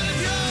play. I'm telling it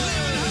to you.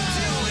 Living hope's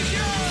the only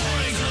cure.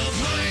 Flying to the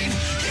plane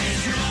is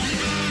your only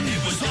man.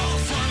 It was all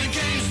fun and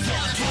games till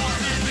the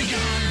torment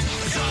began.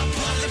 A drop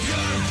of the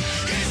pure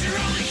is your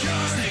only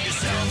cure. Save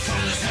yourself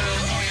from this hell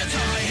or you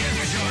die here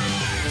for sure.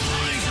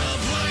 Flying to the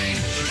plane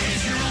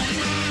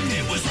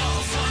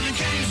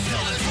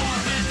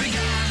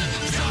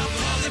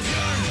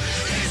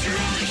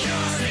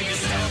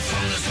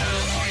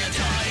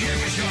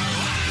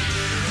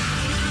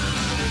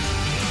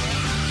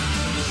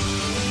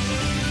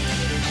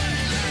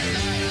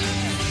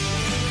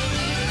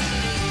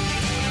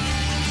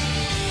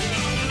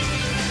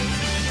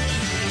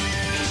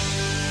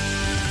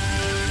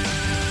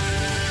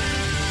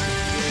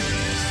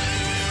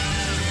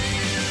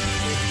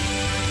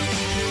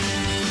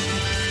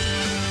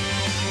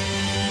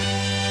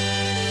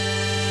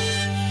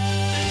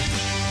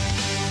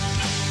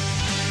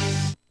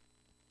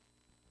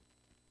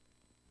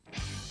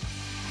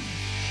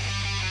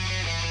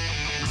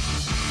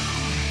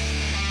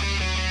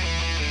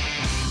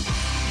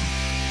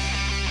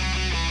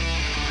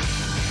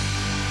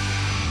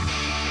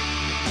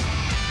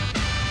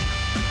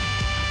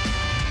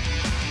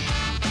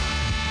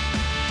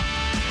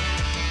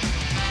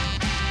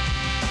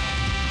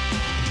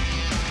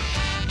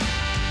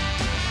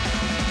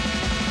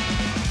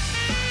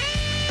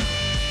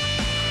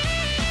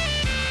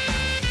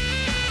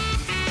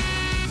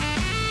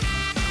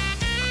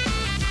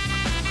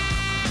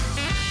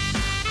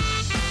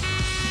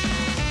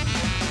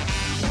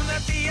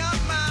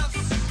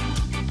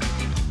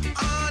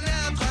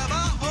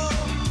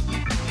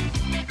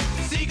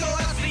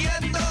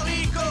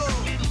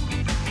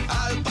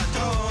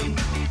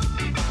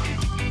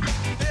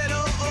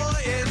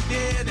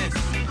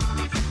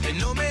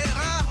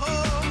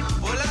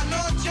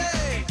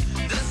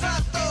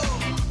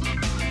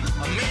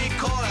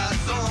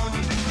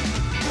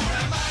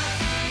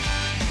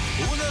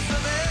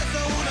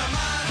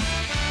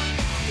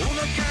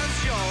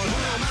canción,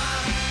 una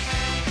más.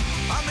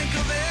 A mi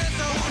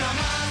cabeza una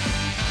más.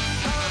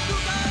 A tu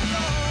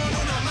corazón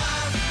una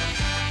más.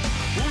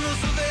 Una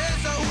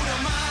cerveza una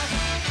más.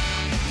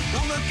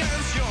 Una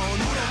canción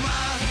una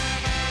más.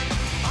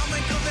 A mi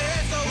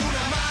cabeza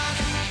una más.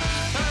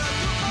 A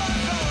tu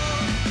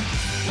corazón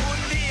un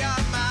día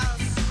más.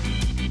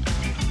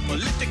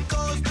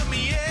 Políticos de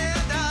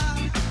mierda.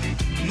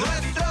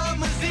 Nuestra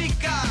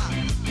música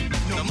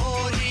no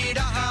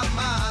morirá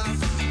jamás.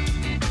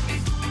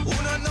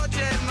 Una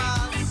noche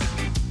más,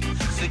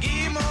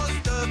 seguimos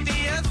de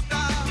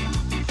fiesta,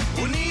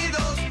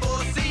 unidos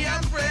por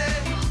siempre,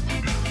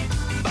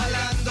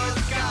 bailando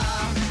ska.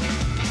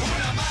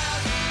 Una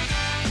más,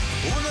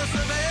 una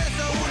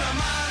cerveza, una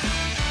más,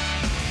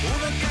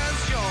 una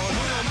canción,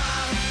 una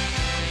más,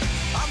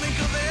 a mi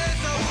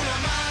cabeza, una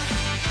más,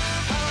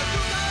 a tu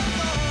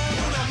corazón,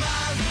 una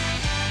más,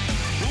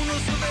 una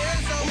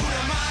cerveza,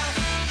 una más,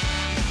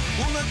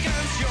 una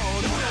canción,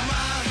 una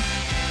más,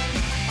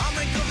 a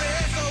mi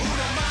cabeza,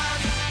 una más,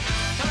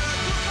 a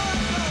tu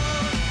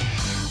corazón.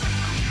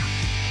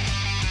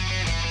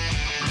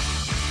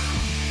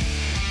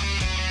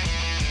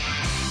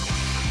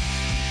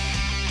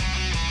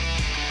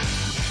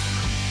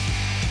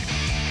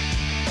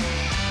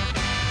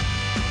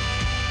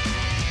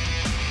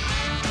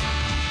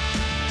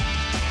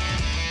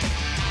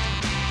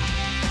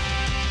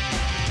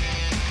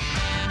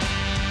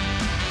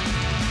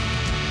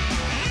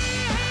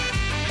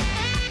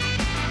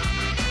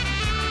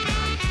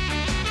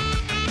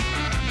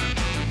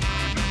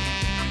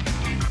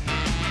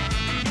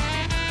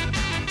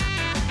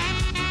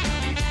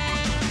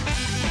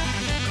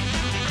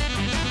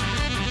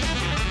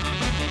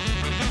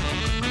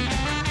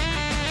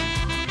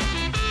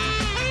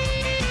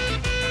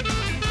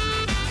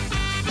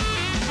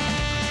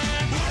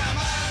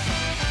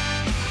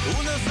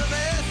 Una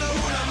cerveza,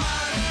 una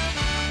más,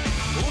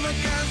 una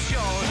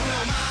canción,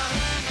 una más,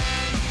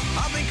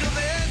 a mi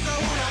cabeza,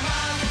 una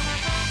más,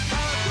 a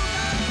tu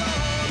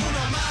corazón,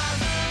 una más,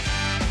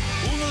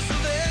 una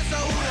cerveza,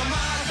 una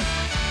más,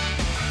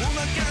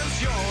 una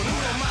canción,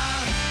 una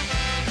más,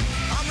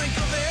 a mi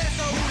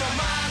cabeza, una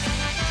más, a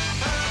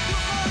tu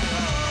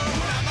corazón,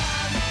 una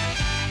más,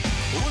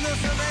 una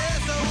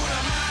cerveza, una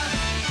más,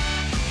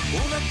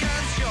 una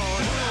canción,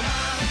 una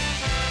más,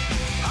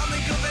 a mi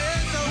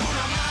cabeza,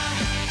 una más.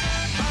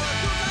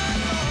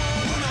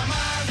 Una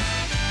más,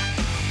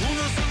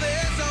 una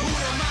cerveza,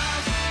 una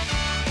más,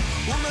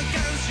 una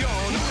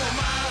canción, una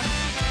más,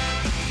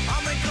 a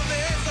mi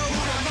cabeza,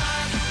 una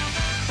más,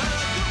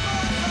 para tu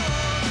corazón.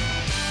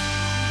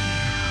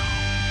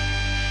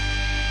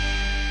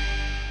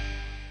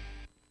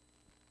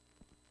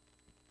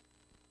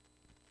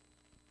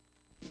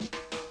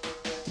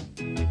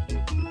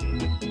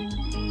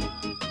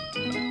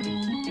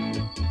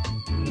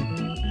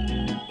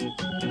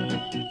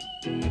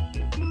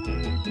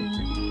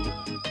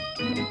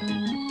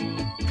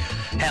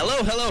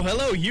 Hello, hello,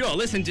 hello. You are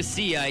listening to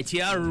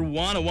CITR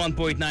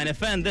 101.9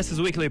 FM. This is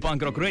a weekly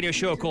punk rock radio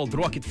show called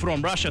Rocket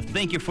from Russia.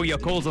 Thank you for your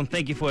calls and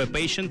thank you for your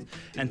patience.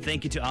 And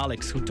thank you to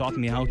Alex who taught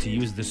me how to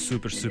use the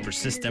super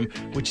system,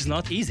 which is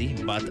not easy,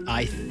 but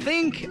I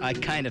think I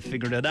kind of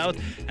figured it out.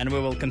 And we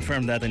will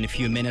confirm that in a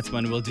few minutes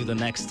when we'll do the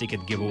next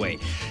ticket giveaway.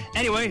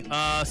 Anyway,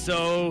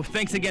 so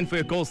thanks again for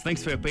your calls.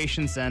 Thanks for your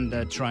patience and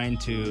trying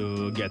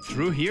to get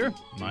through here.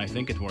 I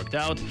think it worked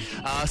out.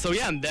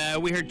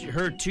 We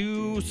heard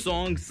two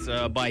songs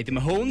by the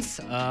Mahones.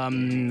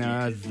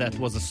 That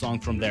was a song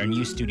from their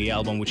new studio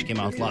album, which came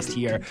out last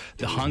year,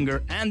 The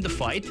Hunger and the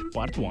Fight,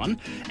 Part 1.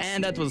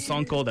 And that was a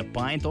song called A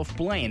Pint of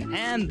Plain.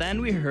 And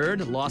then we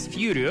heard Los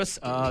Furious.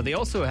 They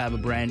also have a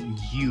brand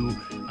new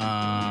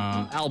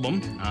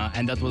album,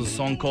 and that was a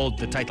song called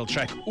the title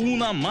track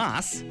Una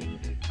Mas.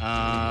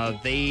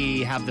 They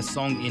have the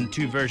song in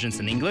two versions,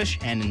 in English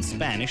and in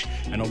Spanish.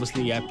 And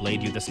obviously I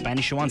played you the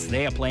Spanish ones.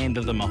 They are playing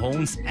the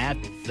Mahones at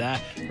the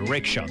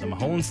Rickshaw. The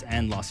Mahones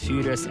and Los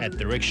Furious at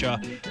the Rickshaw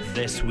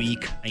this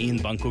week in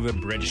Vancouver,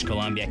 British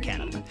Columbia,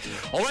 Canada.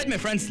 All right, my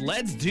friends,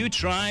 let's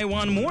try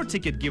one more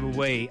ticket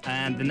giveaway.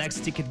 And the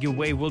next ticket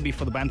giveaway will be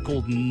for the band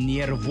called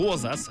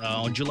Nervosas.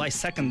 On July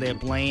 2nd, they're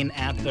playing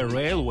at the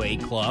Railway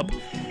Club.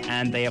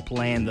 And they are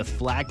playing the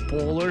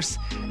Flagpollers,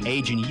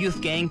 Age and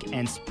Youth Gang,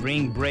 and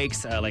Spring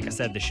Breaks. Like I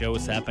said, the show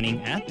is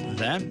happening at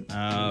the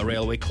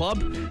Railway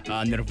Club.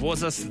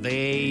 Nervosas,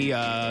 they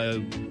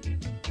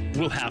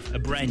will have a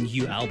brand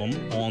new album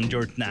on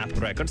Dirt Nap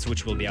Records,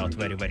 which will be out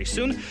very, very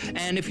soon.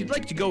 And if you'd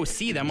like to go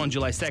see them on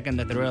July 2nd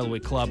at the Railway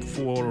Club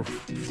for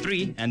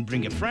free and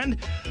bring a friend,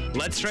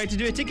 let's try to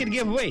do a ticket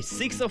giveaway.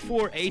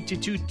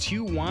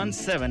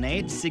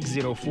 604-822-2178,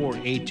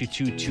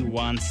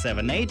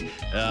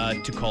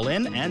 604-822-2178 to call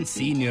in and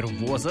see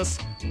Nervosas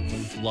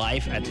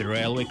live at the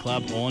Railway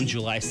Club on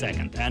July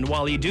 2nd. And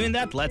while you're doing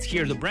that, let's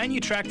hear the brand new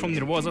track from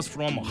Nervosas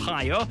from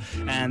Ohio.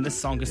 And this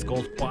song is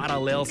called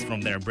Parallels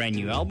from their brand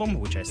new album,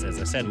 which, as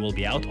I said, will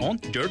be out on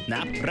Dirt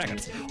Nap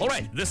Records. All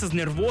right, this is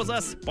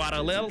Nervosas,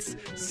 Parallels,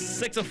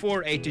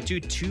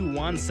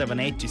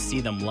 604-822-2178 to see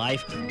them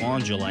live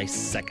on July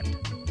 2nd.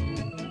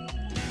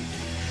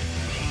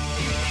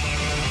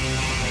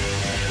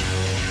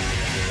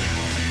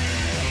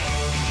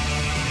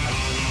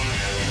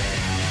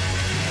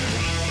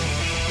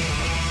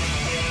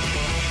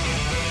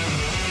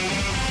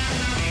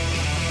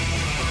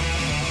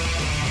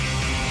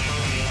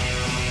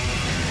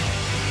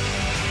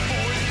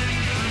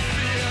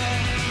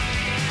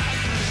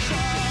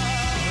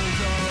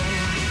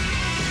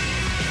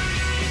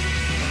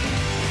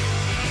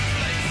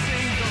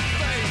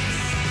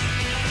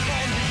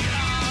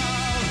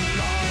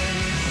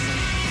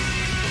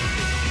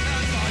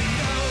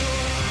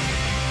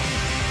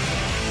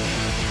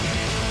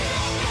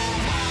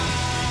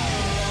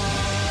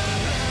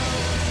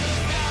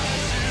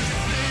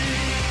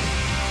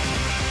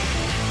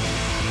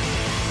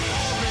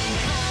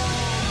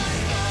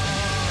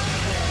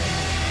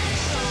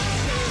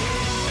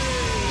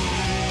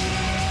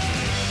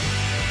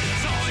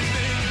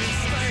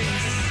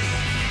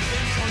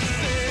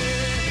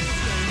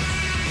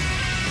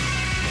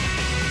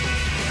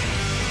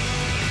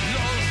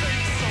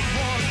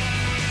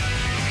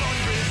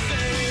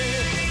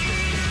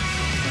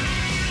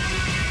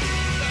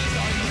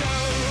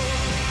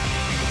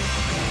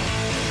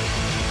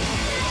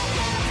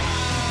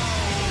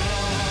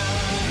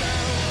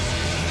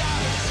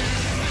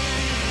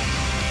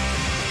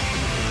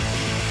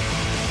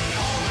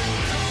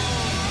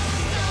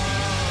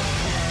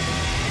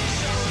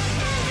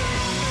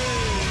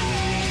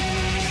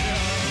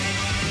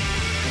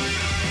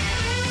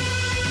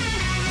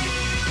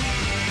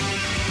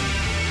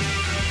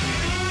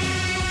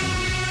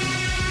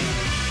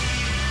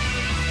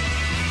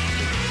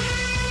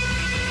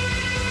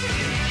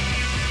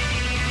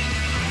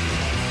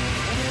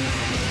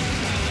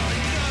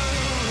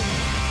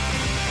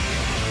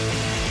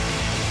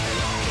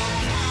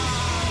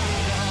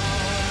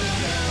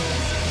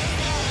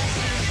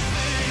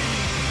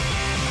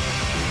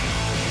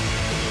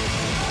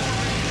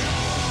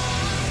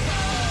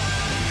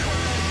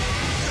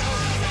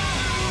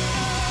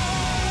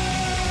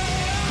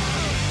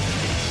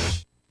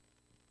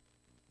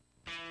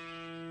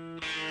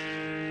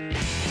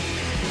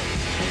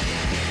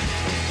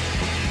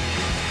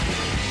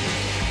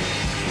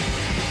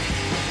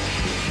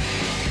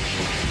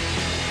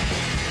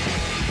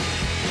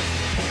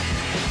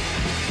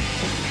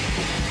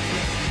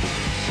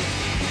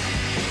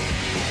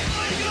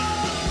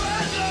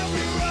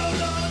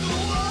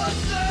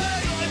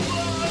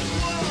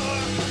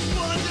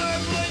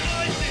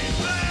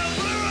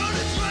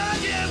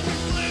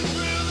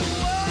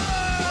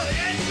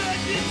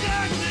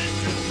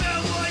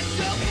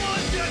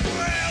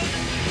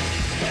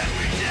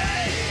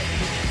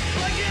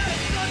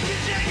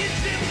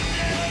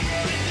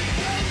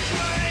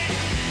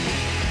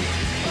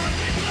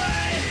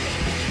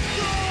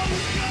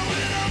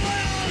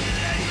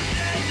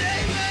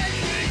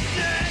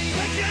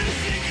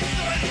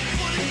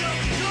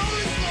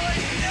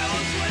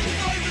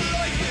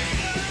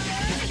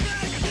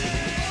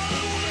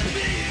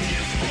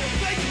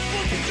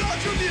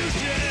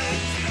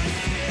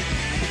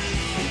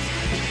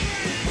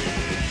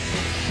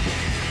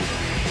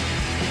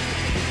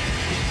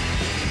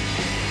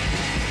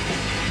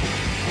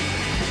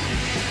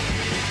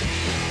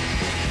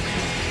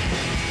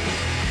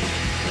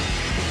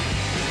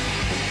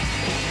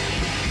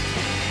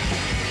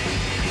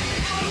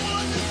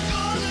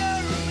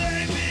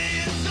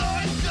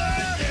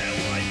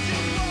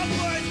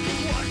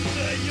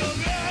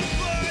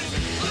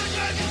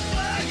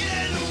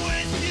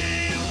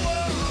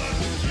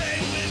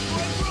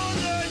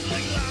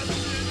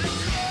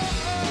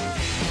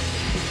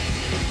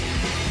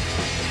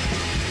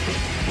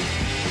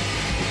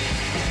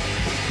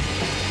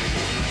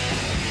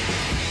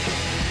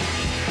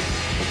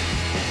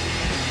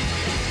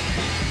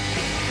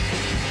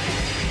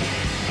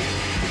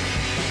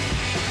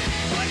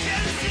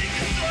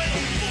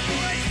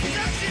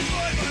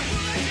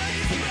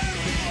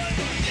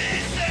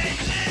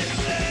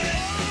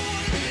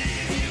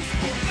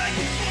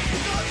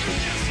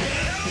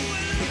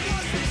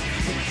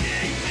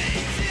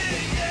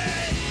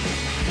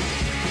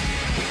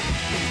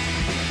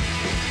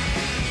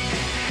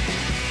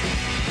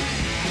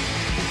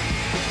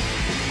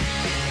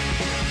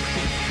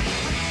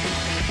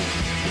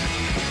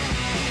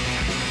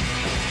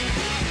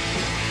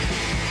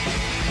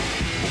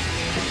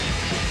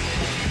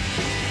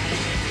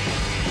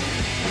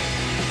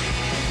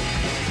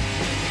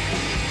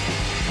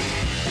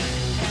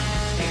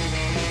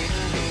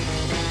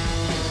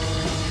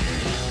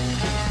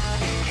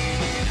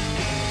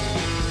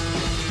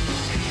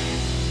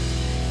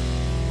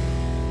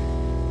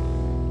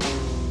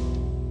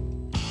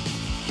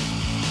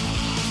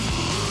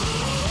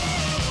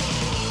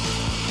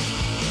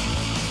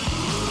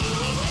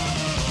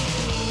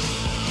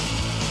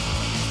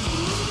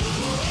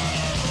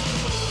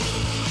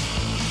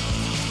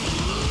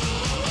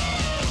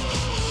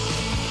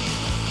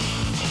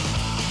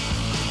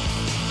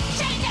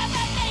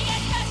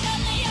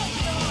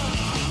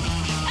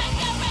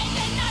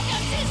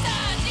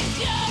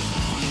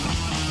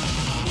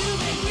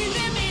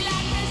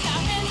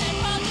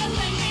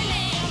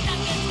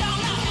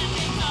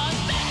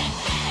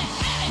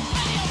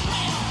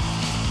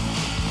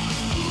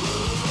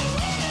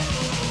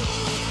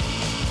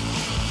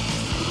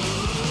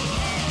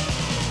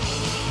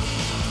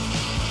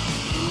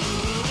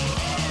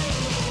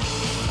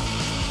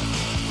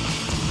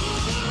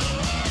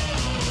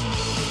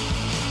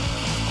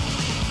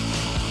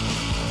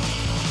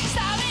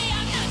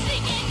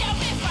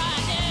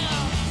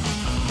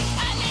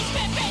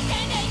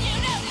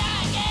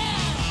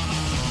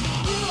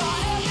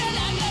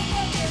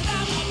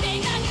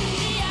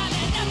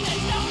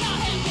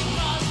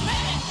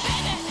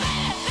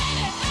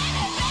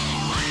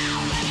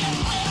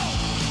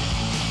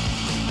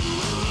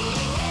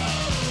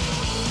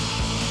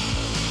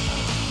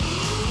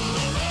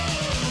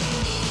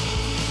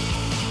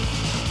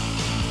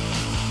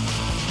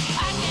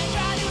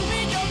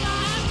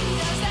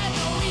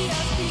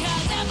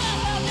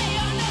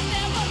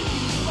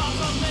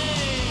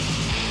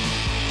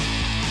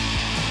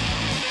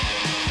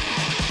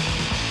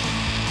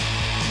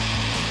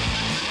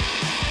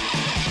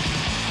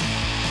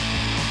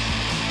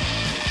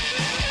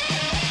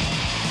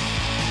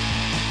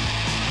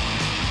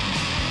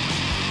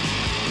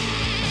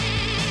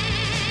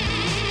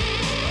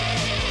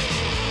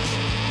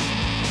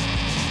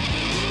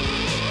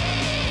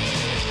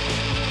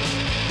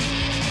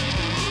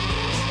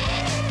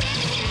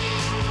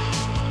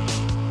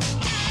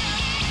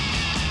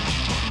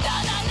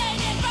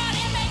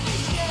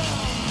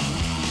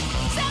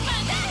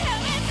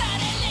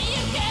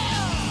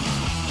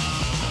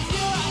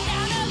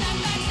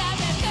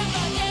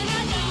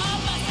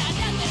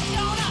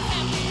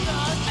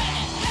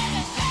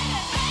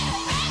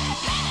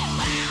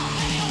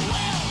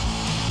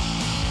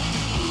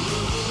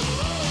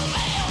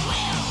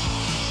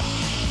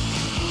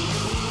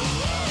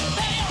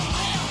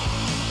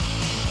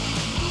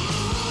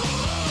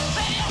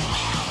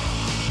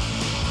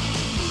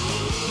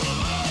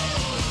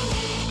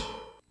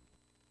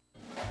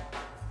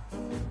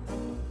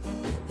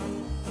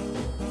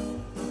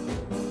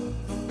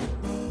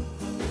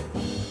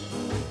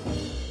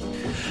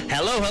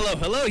 Hello, hello,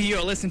 hello.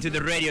 You're listening to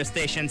the radio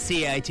station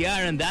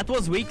CITR, and that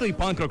was weekly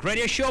punk rock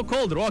radio show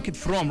called Rocket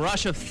from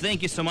Russia.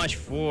 Thank you so much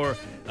for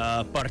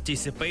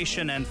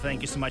participation, and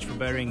thank you so much for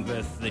bearing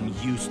with the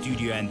new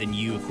studio and the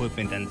new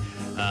equipment and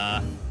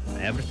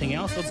everything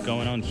else that's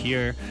going on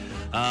here.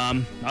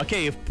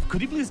 Okay,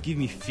 could you please give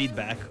me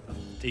feedback,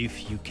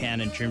 if you can,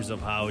 in terms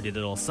of how did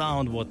it all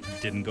sound, what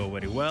didn't go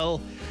very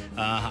well.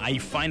 I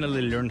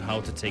finally learned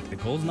how to take the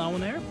calls now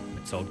and there.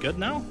 It's all good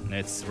now.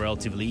 It's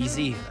relatively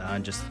easy.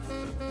 Just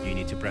you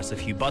need to press a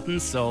few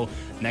buttons. So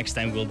next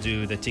time we'll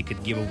do the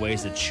ticket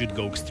giveaways. It should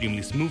go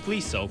extremely smoothly.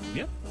 So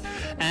yeah.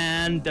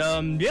 And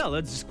yeah,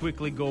 let's just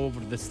quickly go over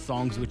the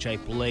songs which I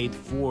played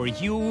for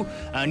you.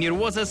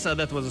 Nervosas,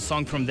 that was a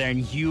song from their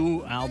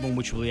new album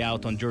which will be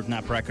out on Dirt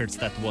Nap Records,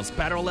 that was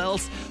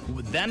Parallels.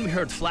 Then we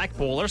heard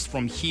Flagpolers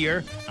from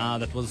Here,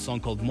 that was a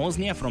song called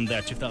Mosnia from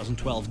their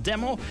 2012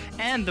 demo.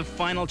 And the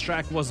final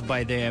track was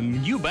by the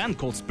new band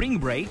called Spring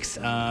Breaks,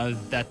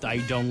 that I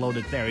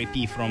downloaded their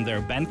EP from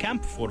their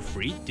Bandcamp for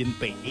free, didn't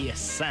pay a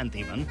cent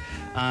even.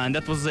 And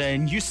that was a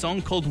new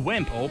song called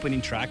Wimp,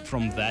 opening track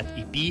from that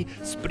EP,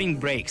 Spring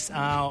Breaks.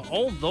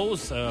 All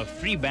those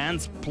three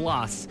bands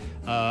plus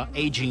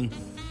Aging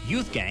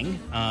Youth Gang,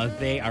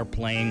 they are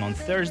playing on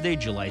Thursday,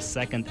 July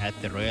 2nd at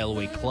the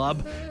Railway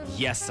Club.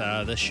 Yes,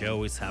 the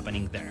show is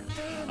happening there.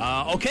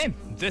 Okay,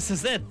 this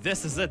is it.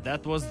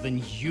 That was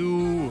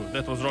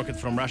Rocket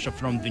from Russia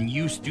from the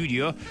new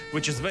studio,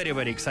 which is very,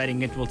 very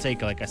exciting. It will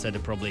take, like I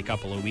said, probably a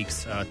couple of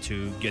weeks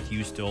to get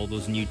used to all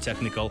those new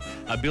technical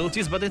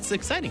abilities, but it's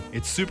exciting.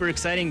 It's super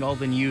exciting. All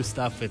the new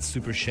stuff, it's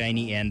super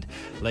shiny, and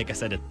like I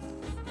said, it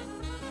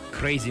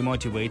crazy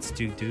motivates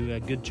to do a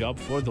good job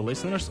for the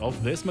listeners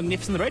of this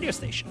magnificent radio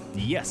station.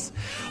 Yes.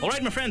 All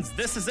right, my friends,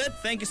 this is it.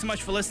 Thank you so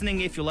much for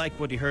listening. If you like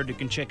what you heard, you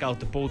can check out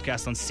the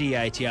podcast on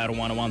CITR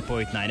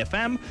 101.9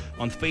 FM,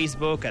 on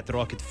Facebook at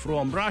Rocket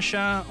from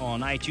Russia, on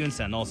iTunes,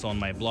 and also on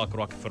my blog,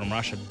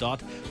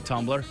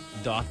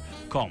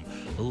 rocketfromrussia.tumblr.com.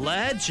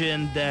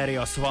 Legendary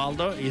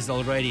Osvaldo is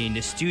already in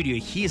the studio.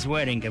 He's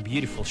wearing a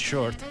beautiful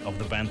shirt of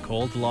the band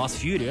called Los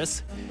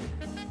Furious.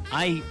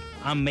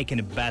 I'm making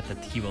a bet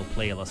that he will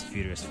play Los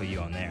Furious for you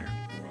on air.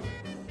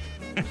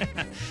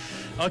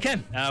 Okay,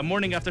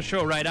 morning after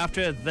show. Right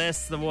after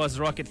this was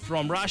Rocket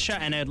from Russia,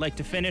 and I'd like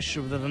to finish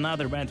with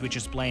another band which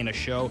is playing a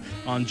show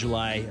on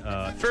July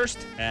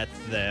 1st at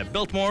the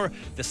Biltmore.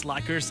 The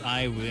Slackers,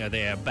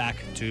 they are back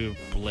to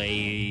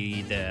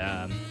play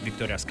the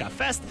Victoria Ska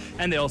Fest,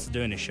 and they're also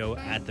doing a show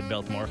at the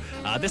Biltmore.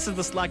 This is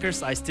the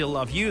Slackers, I Still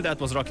Love You. That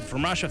was Rocket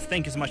from Russia.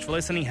 Thank you so much for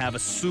listening. Have a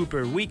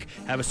super week,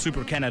 have a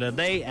super Canada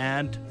Day,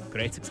 and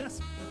great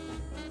success.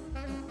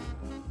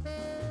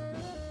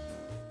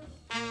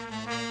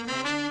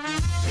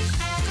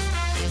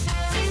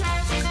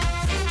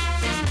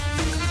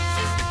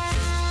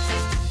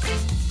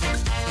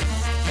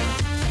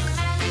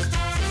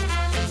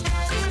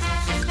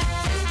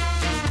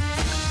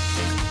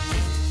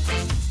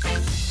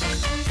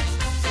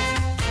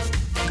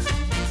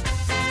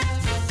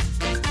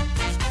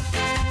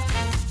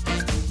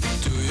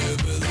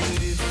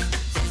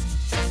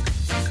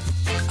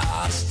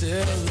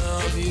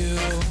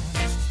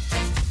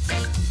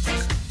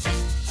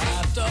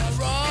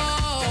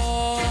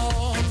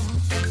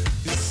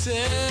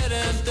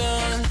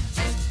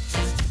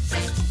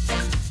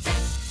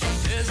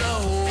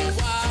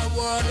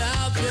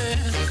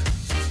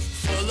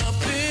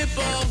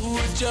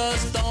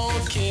 Just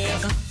don't care.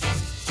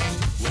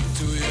 What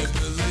do you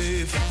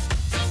believe?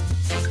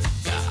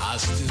 That I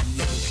still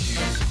love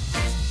you.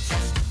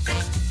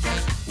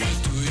 What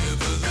do you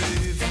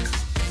believe?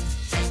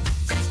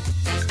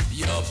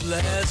 You're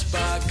blessed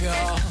by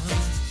God.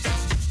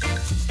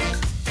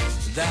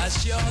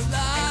 That's your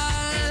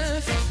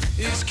life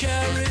is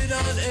carried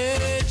on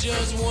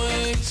angels'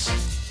 wings.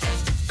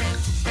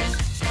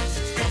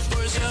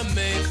 You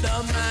made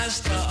the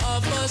master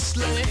of a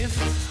slave,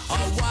 a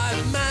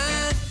white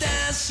man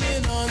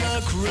dancing on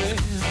a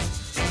grave.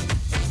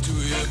 Do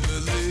you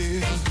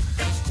believe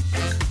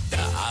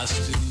that I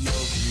still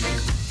love you?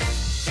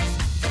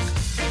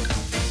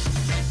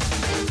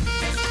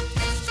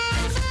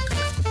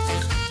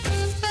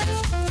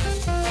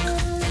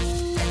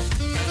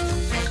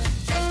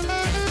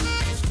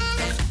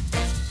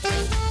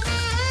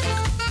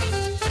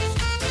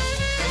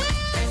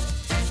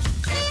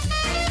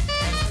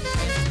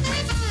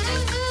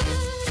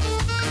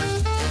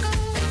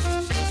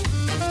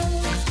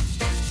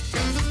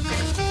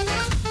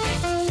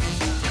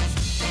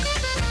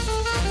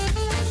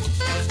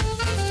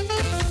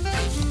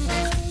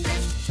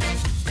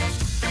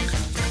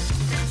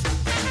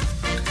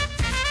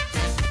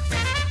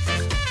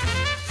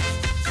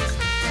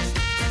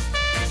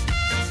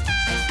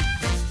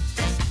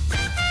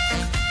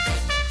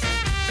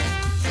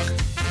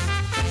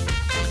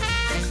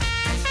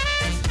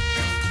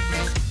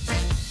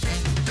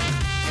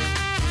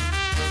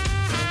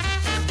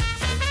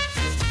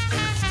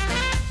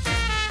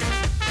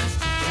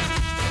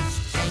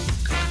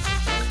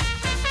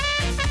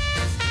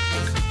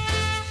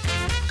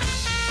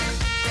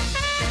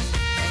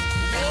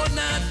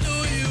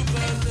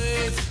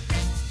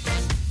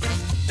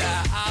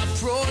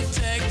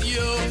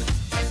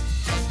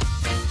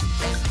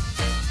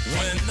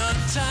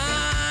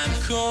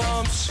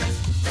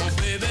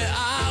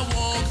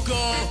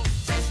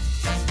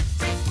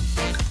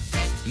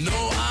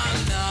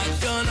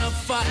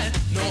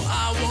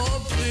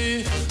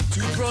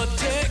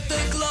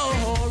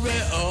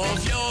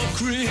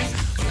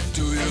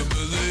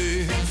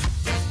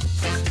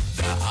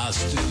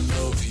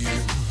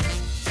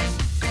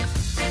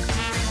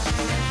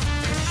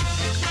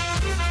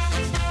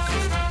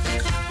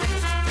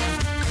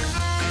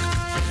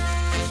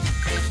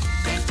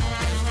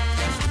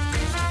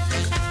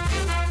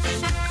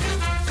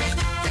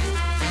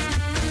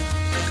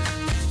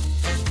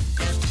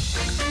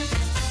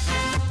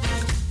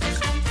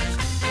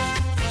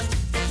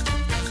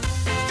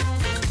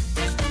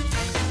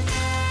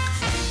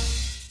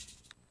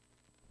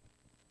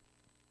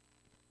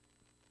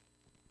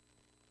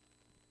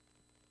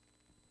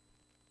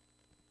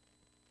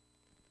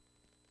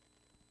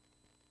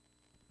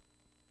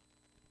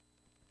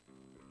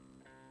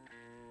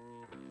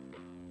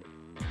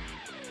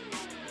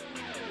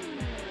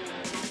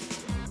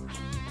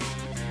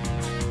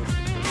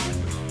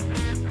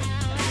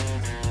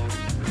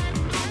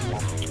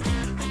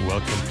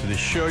 welcome to the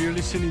show. You're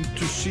listening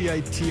to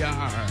CITR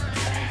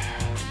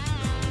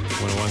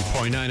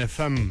 101.9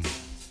 FM.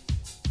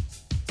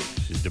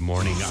 This is the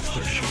morning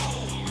after show.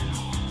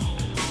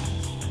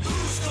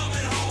 Who's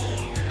coming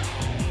home?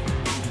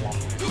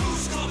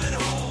 Who's coming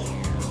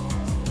home?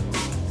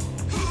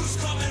 Who's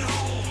coming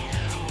home?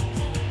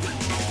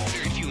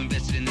 Very few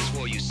invested in this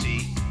war, you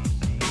see.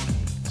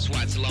 That's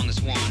why it's the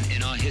longest one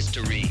in our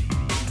history.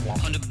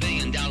 $100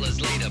 billion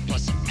later,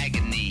 plus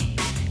agony,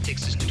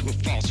 takes us to a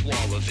false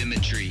wall of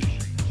imagery.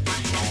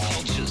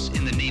 Cultures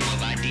in the name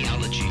of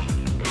ideology.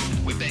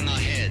 We bang our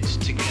heads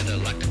together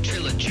like a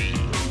trilogy.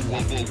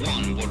 World War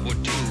I, World War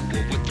II,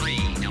 World War III.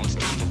 Now it's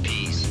time for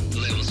peace. The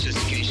level of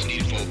sophistication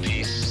needed for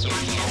peace so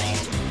far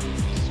off.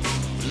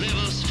 The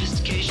level of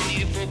sophistication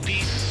needed for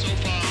peace so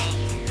far off.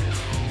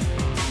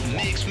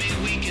 Makes me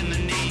weak in the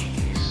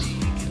knees.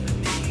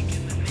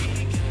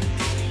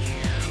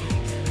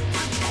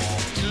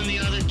 Turn the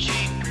other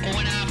cheek, or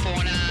an eye for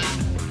an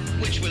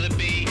eye. Which will it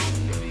be?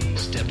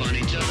 Step on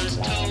each other's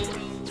toes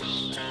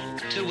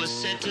till we're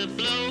set to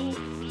blow.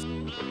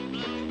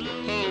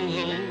 Ho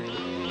ho.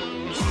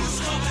 Who's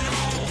coming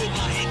home?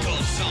 My hate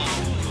goes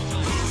on.